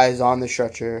and dies on the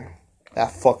stretcher.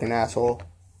 That fucking asshole.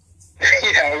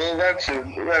 Yeah, well, that's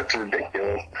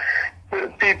ridiculous.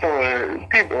 People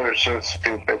are so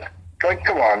stupid. Like,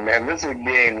 come on, man, this is a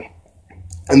game.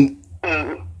 And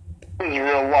this is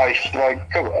real life. Like,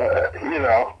 come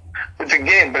on, it's a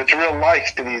game, but it's real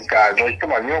life to these guys. Like,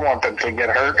 come on, you don't want them to get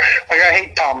hurt. Like, I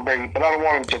hate Tom Brady, but I don't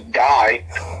want him to die.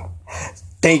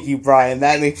 Thank you, Brian.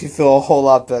 That makes me feel a whole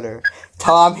lot better.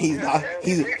 Tom, he's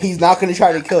not going to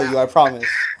try to kill you, I promise.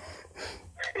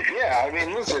 Yeah, I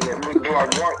mean, listen, do I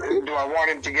want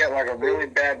him to get like a really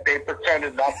bad paper cut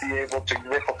and not be able to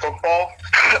grip a football?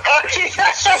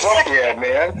 Fuck yeah,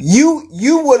 man.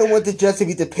 You wouldn't want the Jets to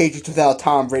beat the Patriots without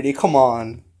Tom Brady. Come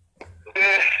on.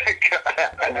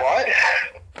 What?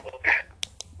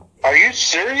 Are you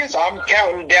serious? I'm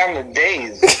counting down the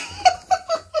days.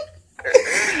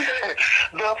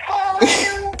 The fall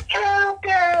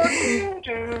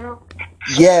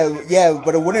Yeah,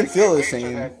 but it wouldn't feel the Can't wait for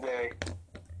same. that day.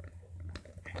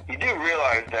 You do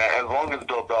realize that as long as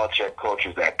Bill Belichick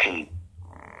coaches that team.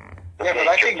 Yeah, but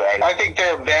I think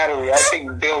they're a battery. I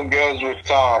think Bill goes with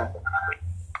Tom.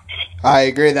 I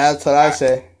agree. That's what I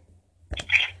say.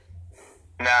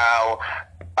 Now,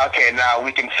 now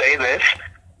we can say this.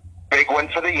 Big win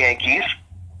for the Yankees.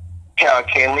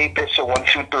 Canley pitched a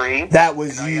 1-2-3. That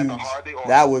was Now you have huge. the Hardy order.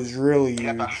 That was really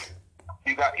You got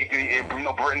huge.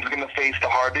 Britain's going to face the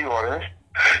Hardy orders.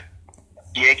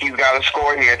 Yankees got to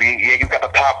score here. The Yankees got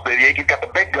the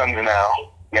big guns now.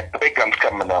 You got the big guns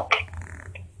coming up.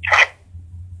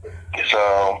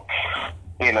 So,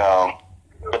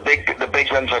 the big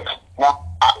guns are.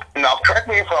 Now, correct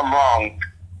me if I'm wrong.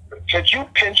 Could you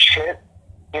pinch hit?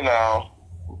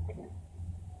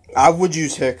 I would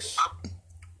use Hicks.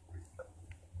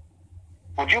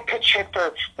 Would you pitch hit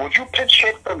for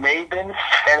Maven and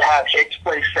have Hicks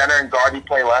play center and Gardy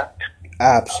play left?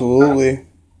 Absolutely.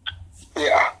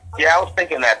 Yeah, I was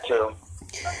thinking that too.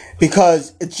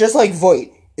 Because it's just like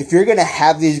Voit. If you're gonna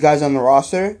have these guys on the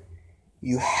roster,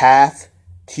 you have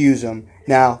to use them.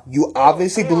 Now, you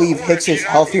obviously believe Hicks is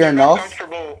healthier enough.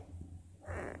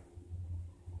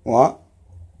 What?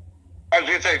 I was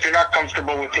gonna say, if you're not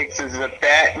comfortable with Hicks as a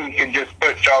bat, you can just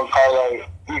put Giancarlo.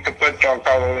 You could put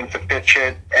Giancarlo into pitch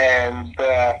hit and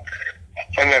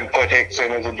then put Hicks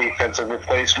in as a defensive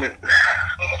replacement.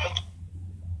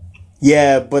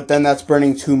 Yeah, but then that's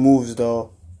burning two moves,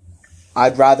 though.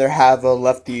 I'd rather have a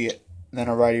lefty than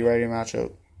a righty-righty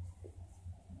matchup.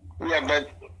 Yeah, but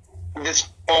this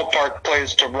ballpark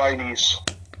plays to righties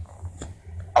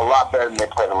A lot better than they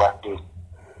play the lefty.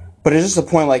 But it's just a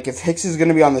point, like, if Hicks is going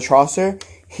to be on this roster,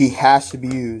 he has to be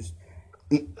used.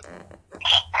 And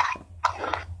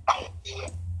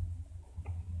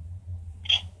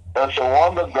so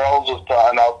one of the girls was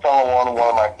telling, I was telling one of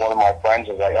my friends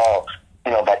was like, oh,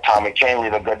 that Tommy Chain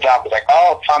did a good job. It's like,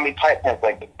 oh, Tommy Titan. It's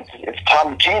like, it's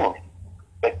Tommy Chain.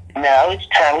 Like, no, it's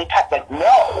Tommy Titan. Like, no.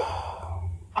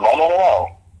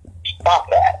 Stop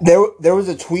that. There was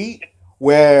a tweet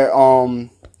where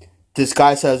this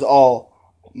guy says, oh,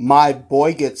 my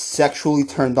boy gets sexually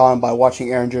turned on by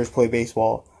watching Aaron Judge play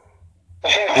baseball.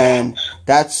 And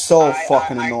that's so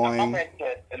fucking annoying. I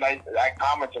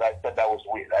commented. I said that was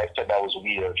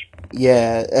weird.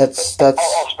 Yeah, that's.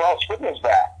 Scrivener's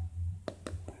back.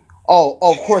 Oh,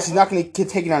 of course, he's not going to get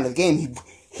taken out of the game.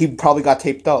 He probably got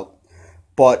taped up.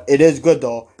 But it is good,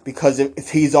 though, because if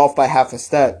he's off by half a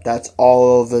step, that's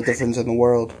all of the difference in the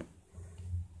world.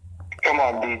 Come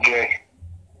on, DJ.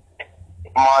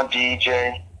 Come on,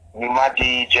 DJ. You my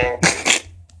DJ.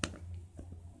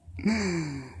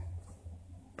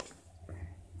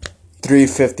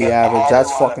 .350 average.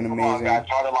 That's fucking amazing. Come on, guys.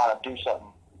 Harder do something.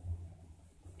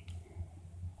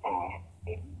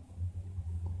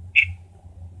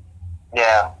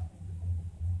 Yeah.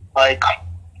 Like.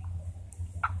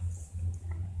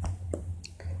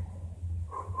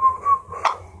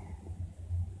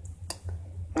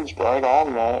 He's right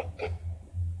on that.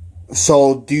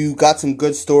 So, do you got some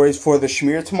good stories for the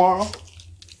schmear tomorrow?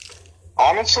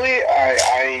 Honestly,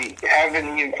 I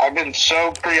haven't even. I've been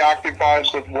so preoccupied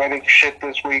with wedding shit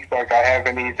this week. Like I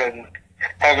haven't even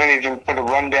put a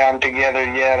rundown together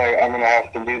yet. I'm gonna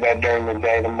have to do that during the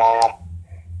day tomorrow.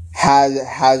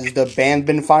 Has the band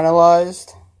been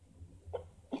finalized?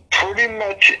 Pretty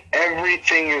much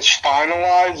everything is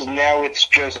finalized. Now it's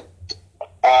just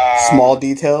small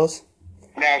details.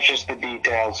 Now it's just the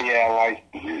details. Yeah, like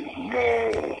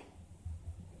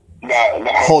the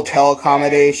hotel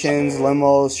accommodations,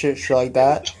 limos, shit like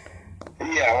that.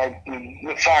 Yeah, like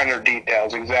the finer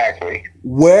details, exactly.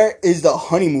 Where is the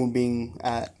honeymoon being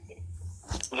at?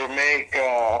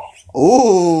 Jamaica.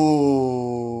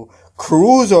 Ooh,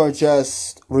 cruise or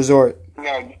just resort?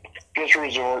 No, just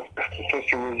resort.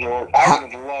 Just a resort. I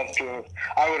would have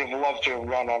loved to have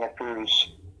gone on a cruise.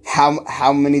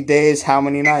 How many days? How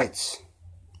many nights?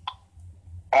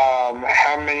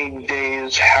 How many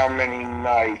days? How many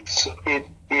nights? It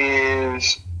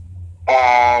is.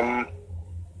 How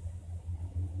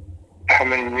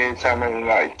many days? How many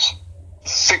nights?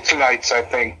 6 nights, I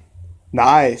think.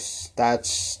 Nice.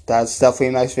 That's definitely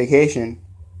a nice vacation.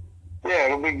 Yeah,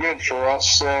 it'll be good for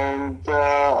us, and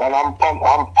I'm pumped.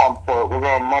 I'm pumped for it. We're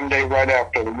going Monday right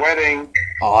after the wedding.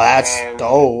 Oh, that's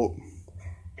dope.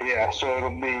 Yeah, so it'll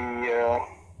be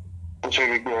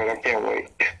great. I can't wait.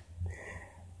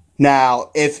 Now,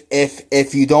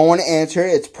 if you don't want to answer,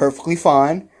 it's perfectly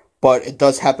fine. But it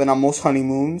does happen on most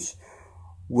honeymoons.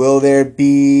 Will there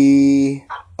be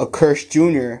a Kirsch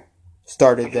Jr.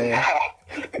 started there?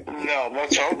 No,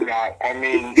 let's hope not. I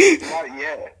mean, not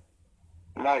yet.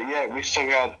 Not yet. We still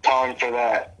got time for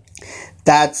that.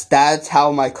 That's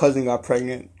how my cousin got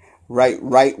pregnant. Right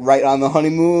on the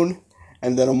honeymoon,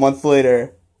 and then a month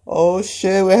later, oh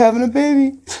shit, we're having a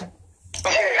baby.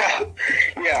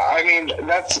 Yeah, I mean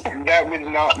that would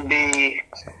not be.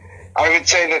 I would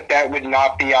say that would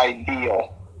not be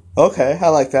ideal. Okay, I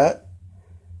like that.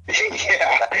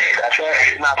 Yeah,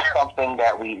 That's not something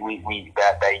that we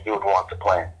that you would want to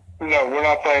plan. No, we're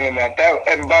not planning that.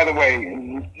 And by the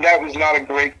way, that was not a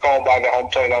great call by the home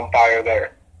plate umpire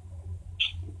there.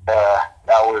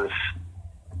 That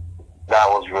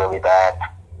was really bad.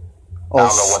 Oh, I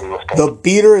don't know what he was thinking. the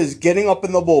beater is getting up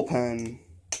in the bullpen.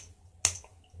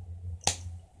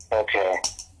 Okay.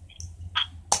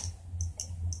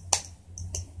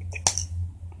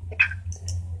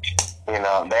 You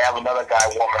know, they have another guy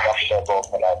warming up their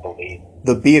bullpen, I believe.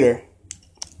 The beater.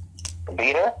 The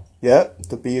beater? Yep,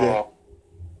 the beater. Yeah.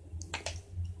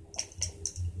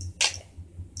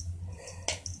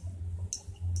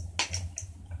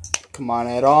 Come on,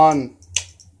 head on.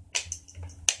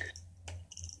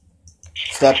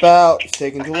 Step out. It's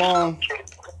taking too long.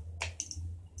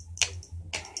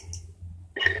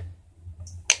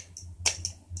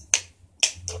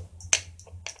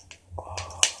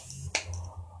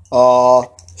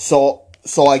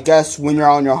 So I guess when you're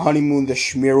on your honeymoon, the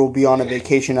schmear will be on a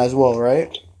vacation as well,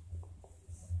 right?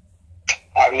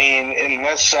 I mean,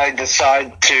 unless I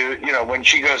decide to, when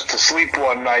she goes to sleep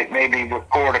one night, maybe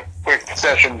record a quick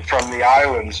session from the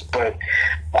islands. But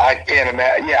I can't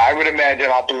imagine. Yeah, I would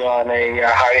imagine I'll be on a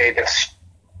hiatus.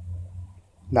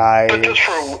 Nice. But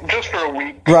just for a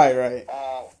week. Right.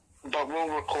 But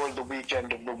we'll record the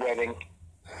weekend of the wedding.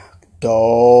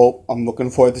 Dope. I'm looking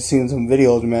forward to seeing some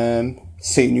videos, man.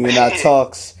 Seeing you in that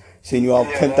tux. Seeing you all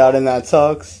pimped out in that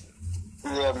tux.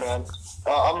 Yeah, man.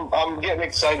 I'm getting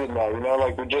excited now.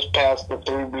 Like we just passed the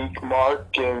 3-week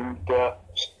mark, and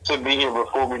to be here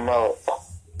before we know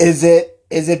it.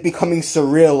 Is it becoming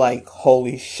surreal? Like,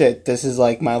 holy shit, this is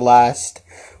like my last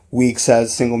weeks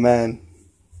as single man.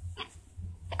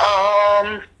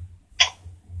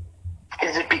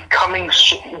 Is it becoming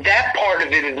that part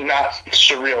of it is not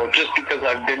surreal, just because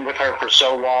I've been with her for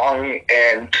so long,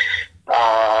 and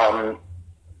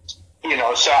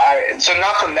so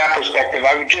not from that perspective.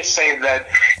 I would just say that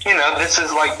this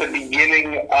is like the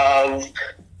beginning of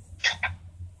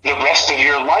the rest of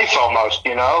your life, almost.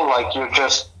 Like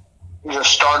you're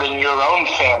starting your own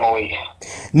family.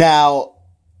 Now,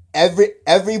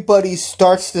 everybody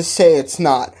starts to say it's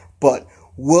not, but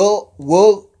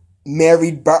will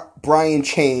married Brian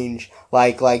change?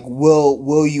 Like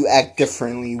will you act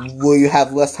differently? Will you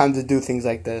have less time to do things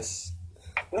like this?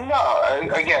 No,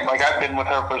 again, like I've been with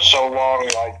her for so long,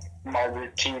 like my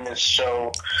routine is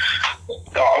so,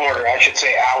 or I should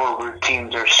say our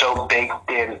routines are so baked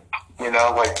in,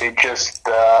 like they just,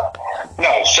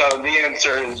 no, so the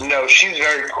answer is no. She's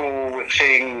very cool with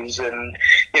things, and,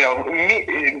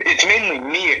 it's mainly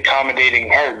me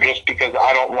accommodating her just because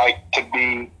I don't like to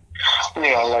be, when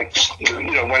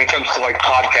it comes to like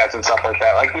podcasts and stuff like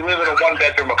that. Like we live in a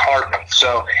 1-bedroom apartment,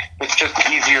 so it's just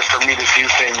easier for me to do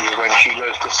things when she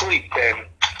goes to sleep than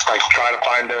like try to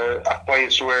find a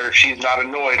place where she's not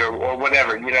annoyed or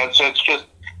whatever, So it's just,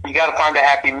 you got to find a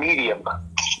happy medium.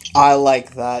 I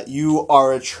like that. You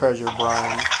are a treasure,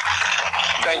 Brian.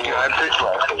 Thank you.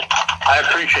 I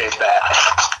appreciate that.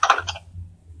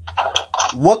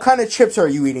 What kind of chips are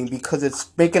you eating? Because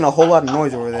it's making a whole lot of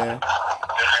noise over there.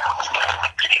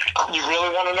 You really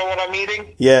want to know what I'm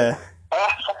eating? Yeah.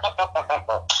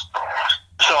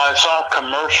 So I saw a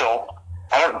commercial.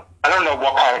 I don't know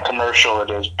what kind of commercial it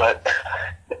is, but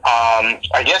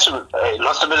I guess it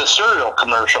must have been a cereal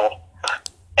commercial.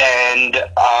 And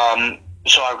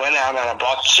so I went out and I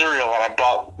bought cereal, and I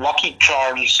bought Lucky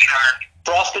Charms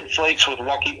Frosted Flakes with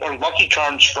Lucky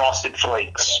Charms Frosted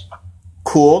Flakes.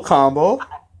 Cool combo.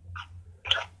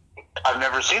 I've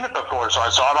never seen it before, so I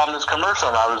saw it on this commercial,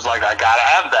 and I was like, I gotta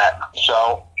have that.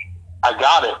 So I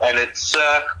got it, and it's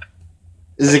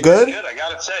is it good? Good, I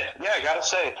gotta say. Yeah, I gotta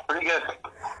say, it's pretty good.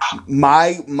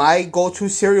 My go-to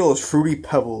cereal is Fruity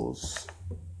Pebbles.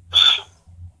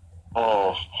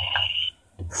 Oh.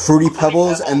 Fruity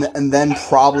Pebbles, and then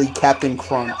probably Captain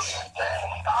Crunch.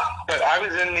 But I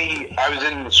was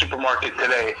in the supermarket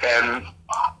today, and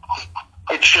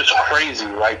it's just crazy,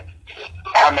 like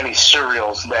how many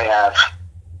cereals they have.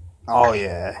 Oh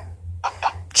yeah.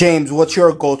 James, what's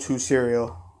your go-to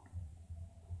cereal?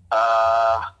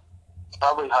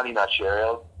 Probably Honey Nut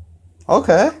Cheerios.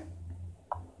 Okay.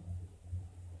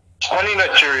 Honey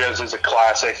Nut Cheerios is a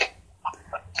classic.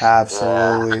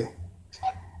 Absolutely.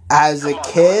 As a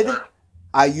kid,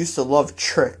 I used to love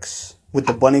Trix with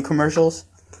the bunny commercials.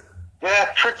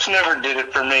 Yeah, Trix never did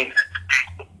it for me.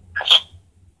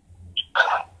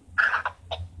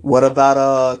 What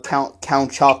about Count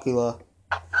Chocula?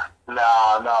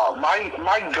 No.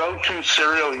 My go-to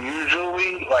cereal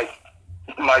usually, like,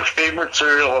 my favorite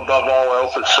cereal above all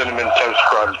else is Cinnamon Toast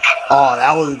Crunch. Oh,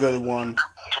 that was a good one.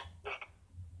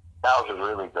 That was a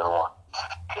really good one.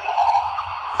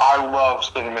 I love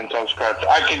Cinnamon Toast Crunch.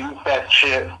 I can eat that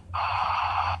shit.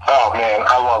 Oh man,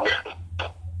 I love it.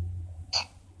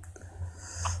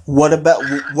 What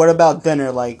about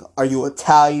dinner? Like, are you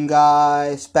Italian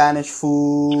guy, Spanish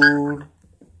food?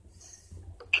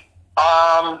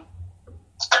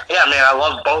 Yeah, man, I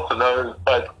love both of those,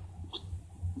 but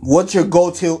What's your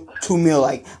go-to meal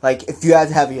like? Like, if you had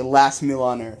to have your last meal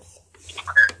on earth?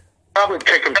 probably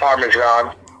chicken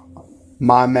parmesan.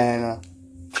 My man,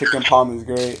 chicken parm is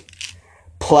great.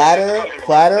 Platter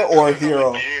or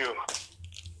hero?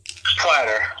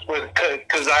 Platter,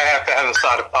 because I have to have a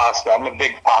side of pasta. I'm a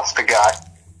big pasta guy.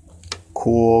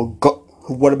 Cool.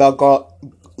 What about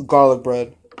garlic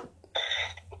bread?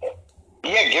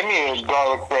 Yeah, give me a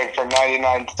garlic bread for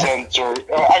 99 cents, or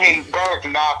garlic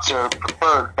knots are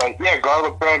preferred, but yeah,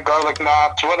 garlic bread, garlic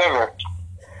knots, whatever.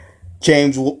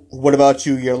 James, what about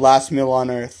you? Your last meal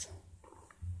on earth?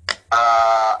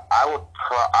 I'll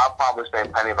probably say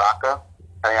penny vodka.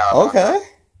 Okay.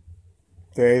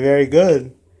 Very, very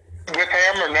good. With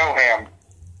ham or no ham?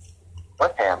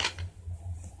 With ham.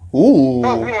 Ooh,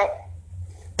 Well,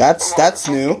 that's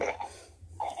new.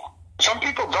 some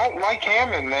people don't like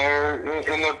ham in their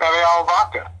penne alla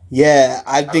vodka. Yeah,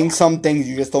 I think some things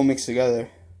you just don't mix together.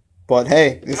 But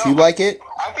hey, if you like it,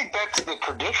 I think that's the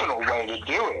traditional way to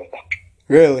do it.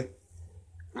 really.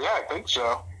 Yeah, I think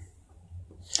so.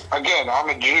 Again, I'm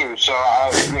a Jew, so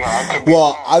I could be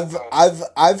Well, wrong,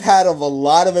 I've had of a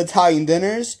lot of Italian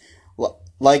dinners.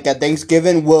 Like at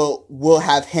Thanksgiving, we'll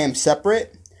have ham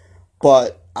separate,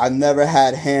 but I've never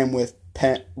had ham with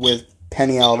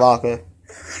penny alla vodka.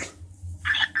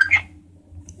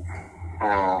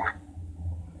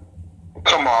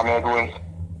 Come on, Edwin.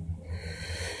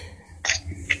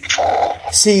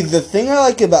 See, the thing I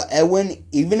like about Edwin,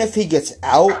 even if he gets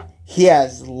out, he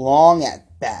has long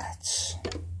at bats.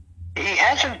 He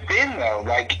hasn't been though.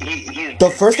 Like he's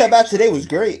The first at bat today was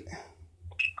great.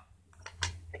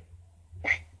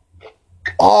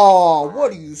 Oh,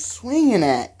 what are you swinging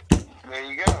at? There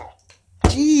you go.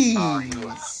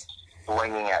 Jeez.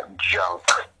 Swinging at junk.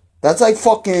 That's like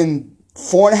fucking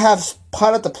 4.5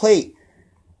 pot at the plate.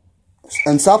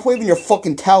 And stop waving your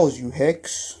fucking towels, you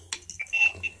hicks.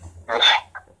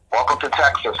 Welcome to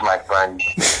Texas, my friend.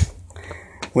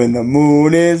 When the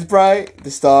moon is bright,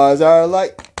 the stars are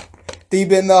light.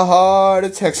 Deep in the heart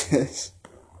of Texas.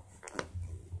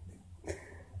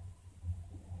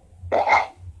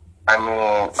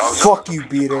 Fuck you,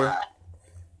 Beater.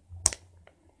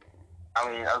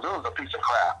 Azul's a piece of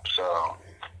crap, so.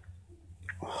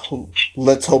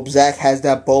 Let's hope Zach has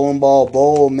that bowling ball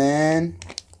bowl, man.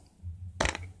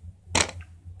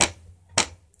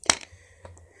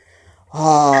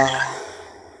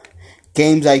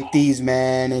 Games like these,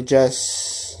 man, it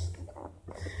just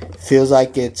feels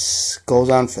like it's goes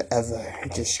on forever.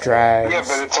 It just drags. Yeah,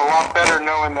 but it's a lot better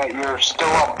knowing that you're still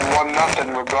up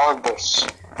 1-0 regardless.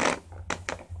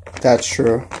 That's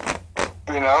true.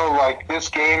 You know, like this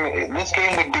game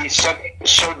would be so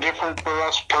different for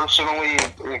us personally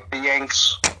if the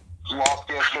Yanks lost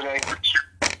yesterday.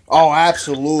 Oh,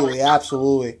 absolutely.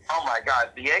 Oh my God,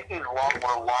 the Yankees would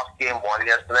have lost game 1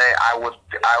 yesterday. I would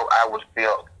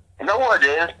feel. You know what it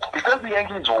is? Because the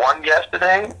Yankees won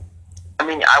yesterday.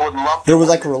 I would love. There was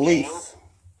like relief.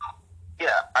 Yeah,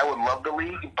 I would love the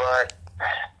league, but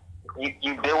you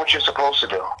did what you're supposed to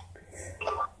do.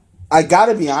 I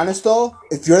gotta be honest though,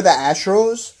 if you're the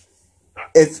Astros,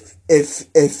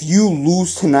 if you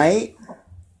lose tonight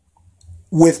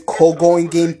with Cole going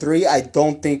game 3, I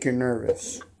don't think you're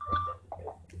nervous.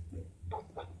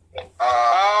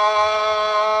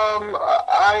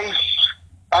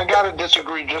 I gotta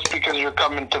disagree just because you're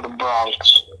coming to the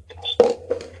Bronx.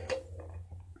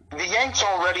 The Yanks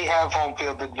already have home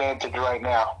field advantage right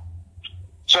now.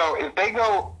 So if they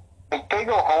go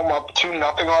home up 2-0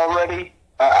 already,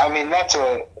 that's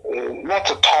a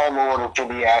tall order for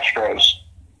the Astros.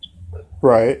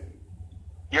 Right.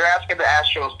 You're asking the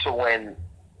Astros to win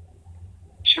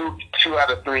two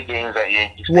out of 3 games at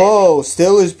Yankee Stadium. Whoa,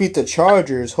 Steelers beat the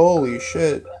Chargers. Holy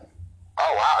shit.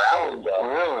 Oh wow, that was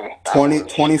really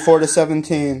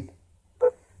 24-17.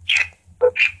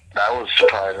 That was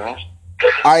surprising.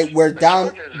 All right, we're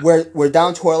down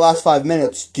to our last 5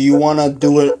 minutes. Do you want to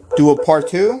do a part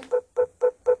 2?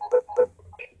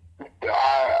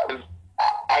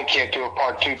 I can't do a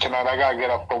part 2 tonight. I gotta get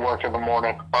up for work in the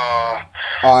morning.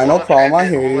 No problem. I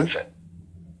hear you.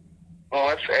 Well,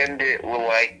 let's end it with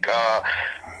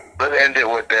let's end it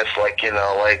with this.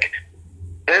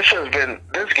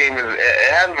 This game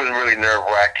it hasn't been really nerve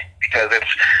wracking because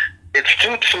it's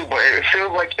 2-2, but it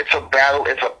feels like it's a battle.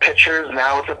 It's a pitchers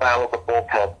now. It's a battle of the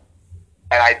bullpen,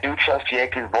 and I do trust the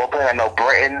Yankees bullpen. I know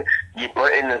Britain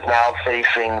is now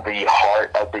facing the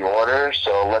heart of the order,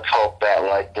 so let's hope that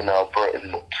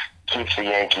Britain keeps the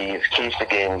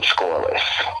game scoreless.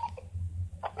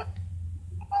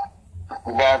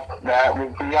 That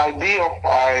would be ideal.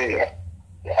 I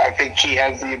think he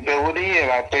has the ability,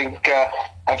 and I think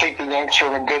the Yanks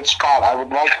are in a good spot. I would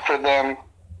like for them,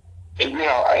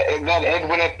 and then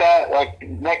Edwin at that,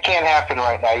 that can't happen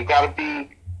right now. You got to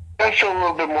show a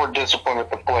little bit more discipline at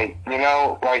the plate. You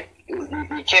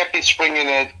can't be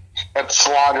swinging at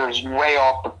sliders way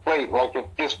off the plate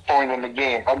at this point in the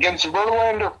game. Against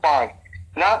Verlander, fine.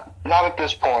 Not at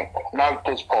this point. Not at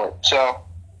this point. So.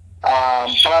 But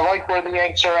I like where the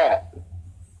Yanks are at.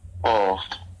 Oh,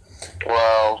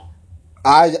 well,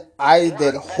 I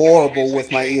did horrible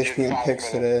with my ESPN picks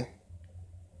today.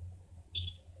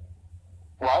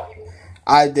 What?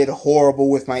 I did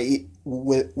horrible with my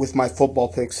football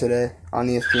picks today on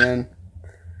ESPN.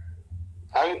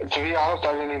 To be honest,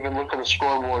 I didn't even look at the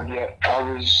scoreboard yet.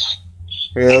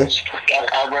 Really?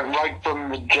 I went right from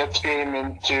the Jets game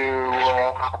into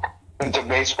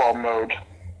baseball mode.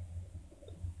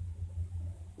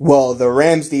 Well, the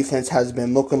Rams defense has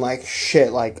been looking like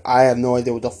shit. I have no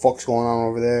idea what the fuck's going on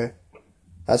over there.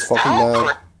 That's fucking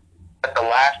bad. The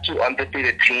last two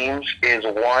undefeated teams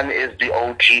one is the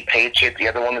OG Patriots, the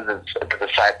other one is the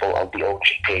disciple of the OG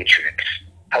Patriots.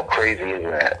 How crazy is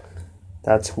that?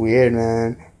 That's weird,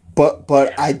 man.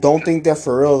 But I don't think they're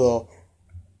for real though.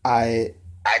 I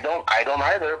don't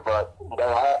either, but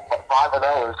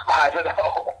 5-0 is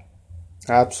 5-0.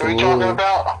 Absolutely. What are you talking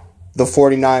about? The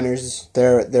 49ers,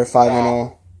 they're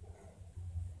 5-0.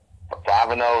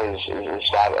 5-0 is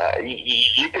 5.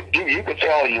 You could say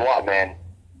all you want, man,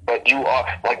 but you are,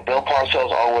 like Bill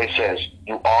Parcells always says,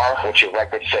 you are what your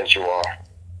record says you are.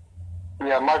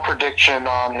 Yeah, my prediction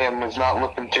on him is not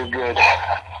looking too good.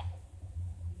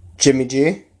 Jimmy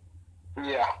G?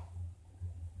 Yeah.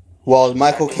 Well,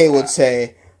 Michael K would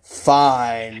say,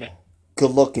 fine.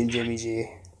 Good looking, Jimmy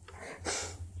G.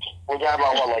 We got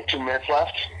about 2 minutes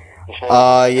left?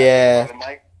 Yeah.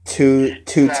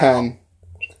 2:10.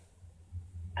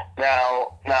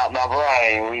 Now,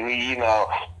 Brian,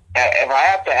 if I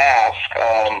have to ask,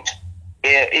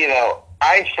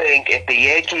 I think if the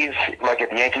Yankees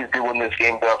do win this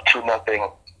game, they're up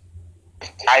 2-0.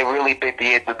 I really think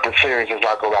the series does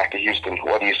not go back to Houston.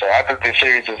 What do you say? I think the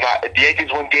series does not. If the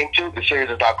Yankees win Game 2, the series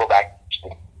does not go back to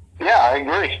Houston. Yeah, I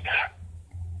agree.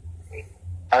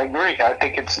 I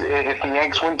think if the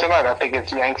Yanks win tonight, I think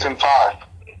it's Yanks in 5.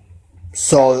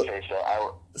 So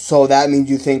that means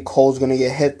you think Cole's gonna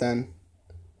get hit then?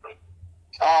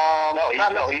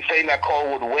 No, he's saying that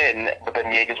Cole would win, but then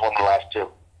the Yankees won the last 2.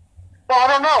 Well, I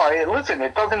don't know. Listen,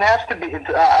 it doesn't have to be.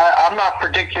 I'm not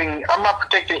predicting.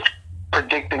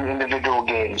 Predicting individual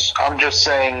games. I'm just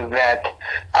saying that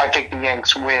I think the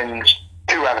Yanks win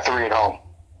 2 out of 3 at home.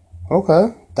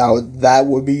 Okay, that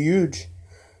would be huge.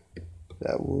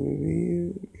 That would be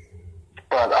huge.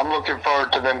 But I'm looking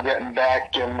forward to them getting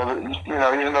back, and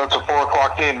even though it's a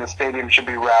 4:00 game, the stadium should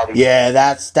be rowdy. Yeah,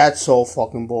 that's so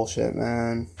fucking bullshit,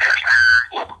 man.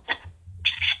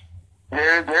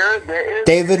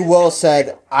 David Will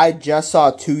said, I just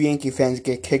saw 2 Yankee fans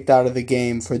get kicked out of the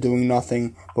game for doing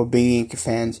nothing but being Yankee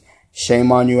fans. Shame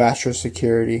on you, Astro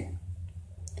Security.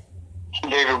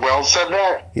 David Wells said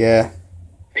that? Yeah.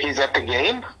 He's at the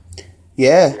game?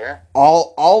 Yeah.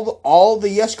 All the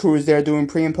Yes crew is there doing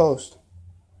pre and post.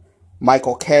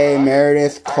 Michael K,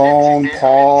 Meredith, Cone,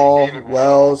 Paul,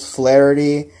 Wells,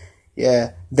 Flaherty.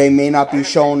 Yeah. They may not be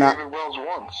shown David Wells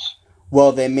once.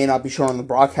 Well, they may not be shown on the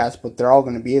broadcast, but they're all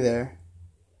going to be there.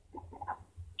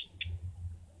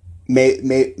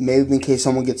 Maybe in case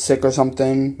someone gets sick or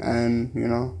something, and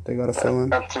they got to fill in.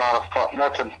 That's not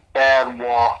that's a bad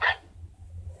walk.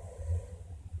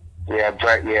 Yeah,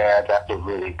 Brett. Yeah, that's a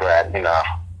really bad.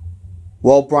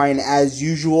 Well, Brian, as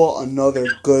usual, another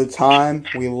good time.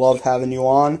 We love having you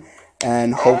on,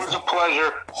 and always a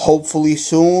pleasure. Hopefully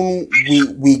soon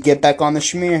we get back on the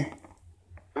schmear.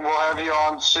 We'll have you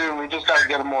on soon. We just got to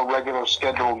get a more regular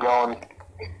schedule going.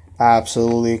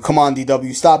 Absolutely. Come on,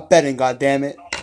 DW. Stop betting, goddammit.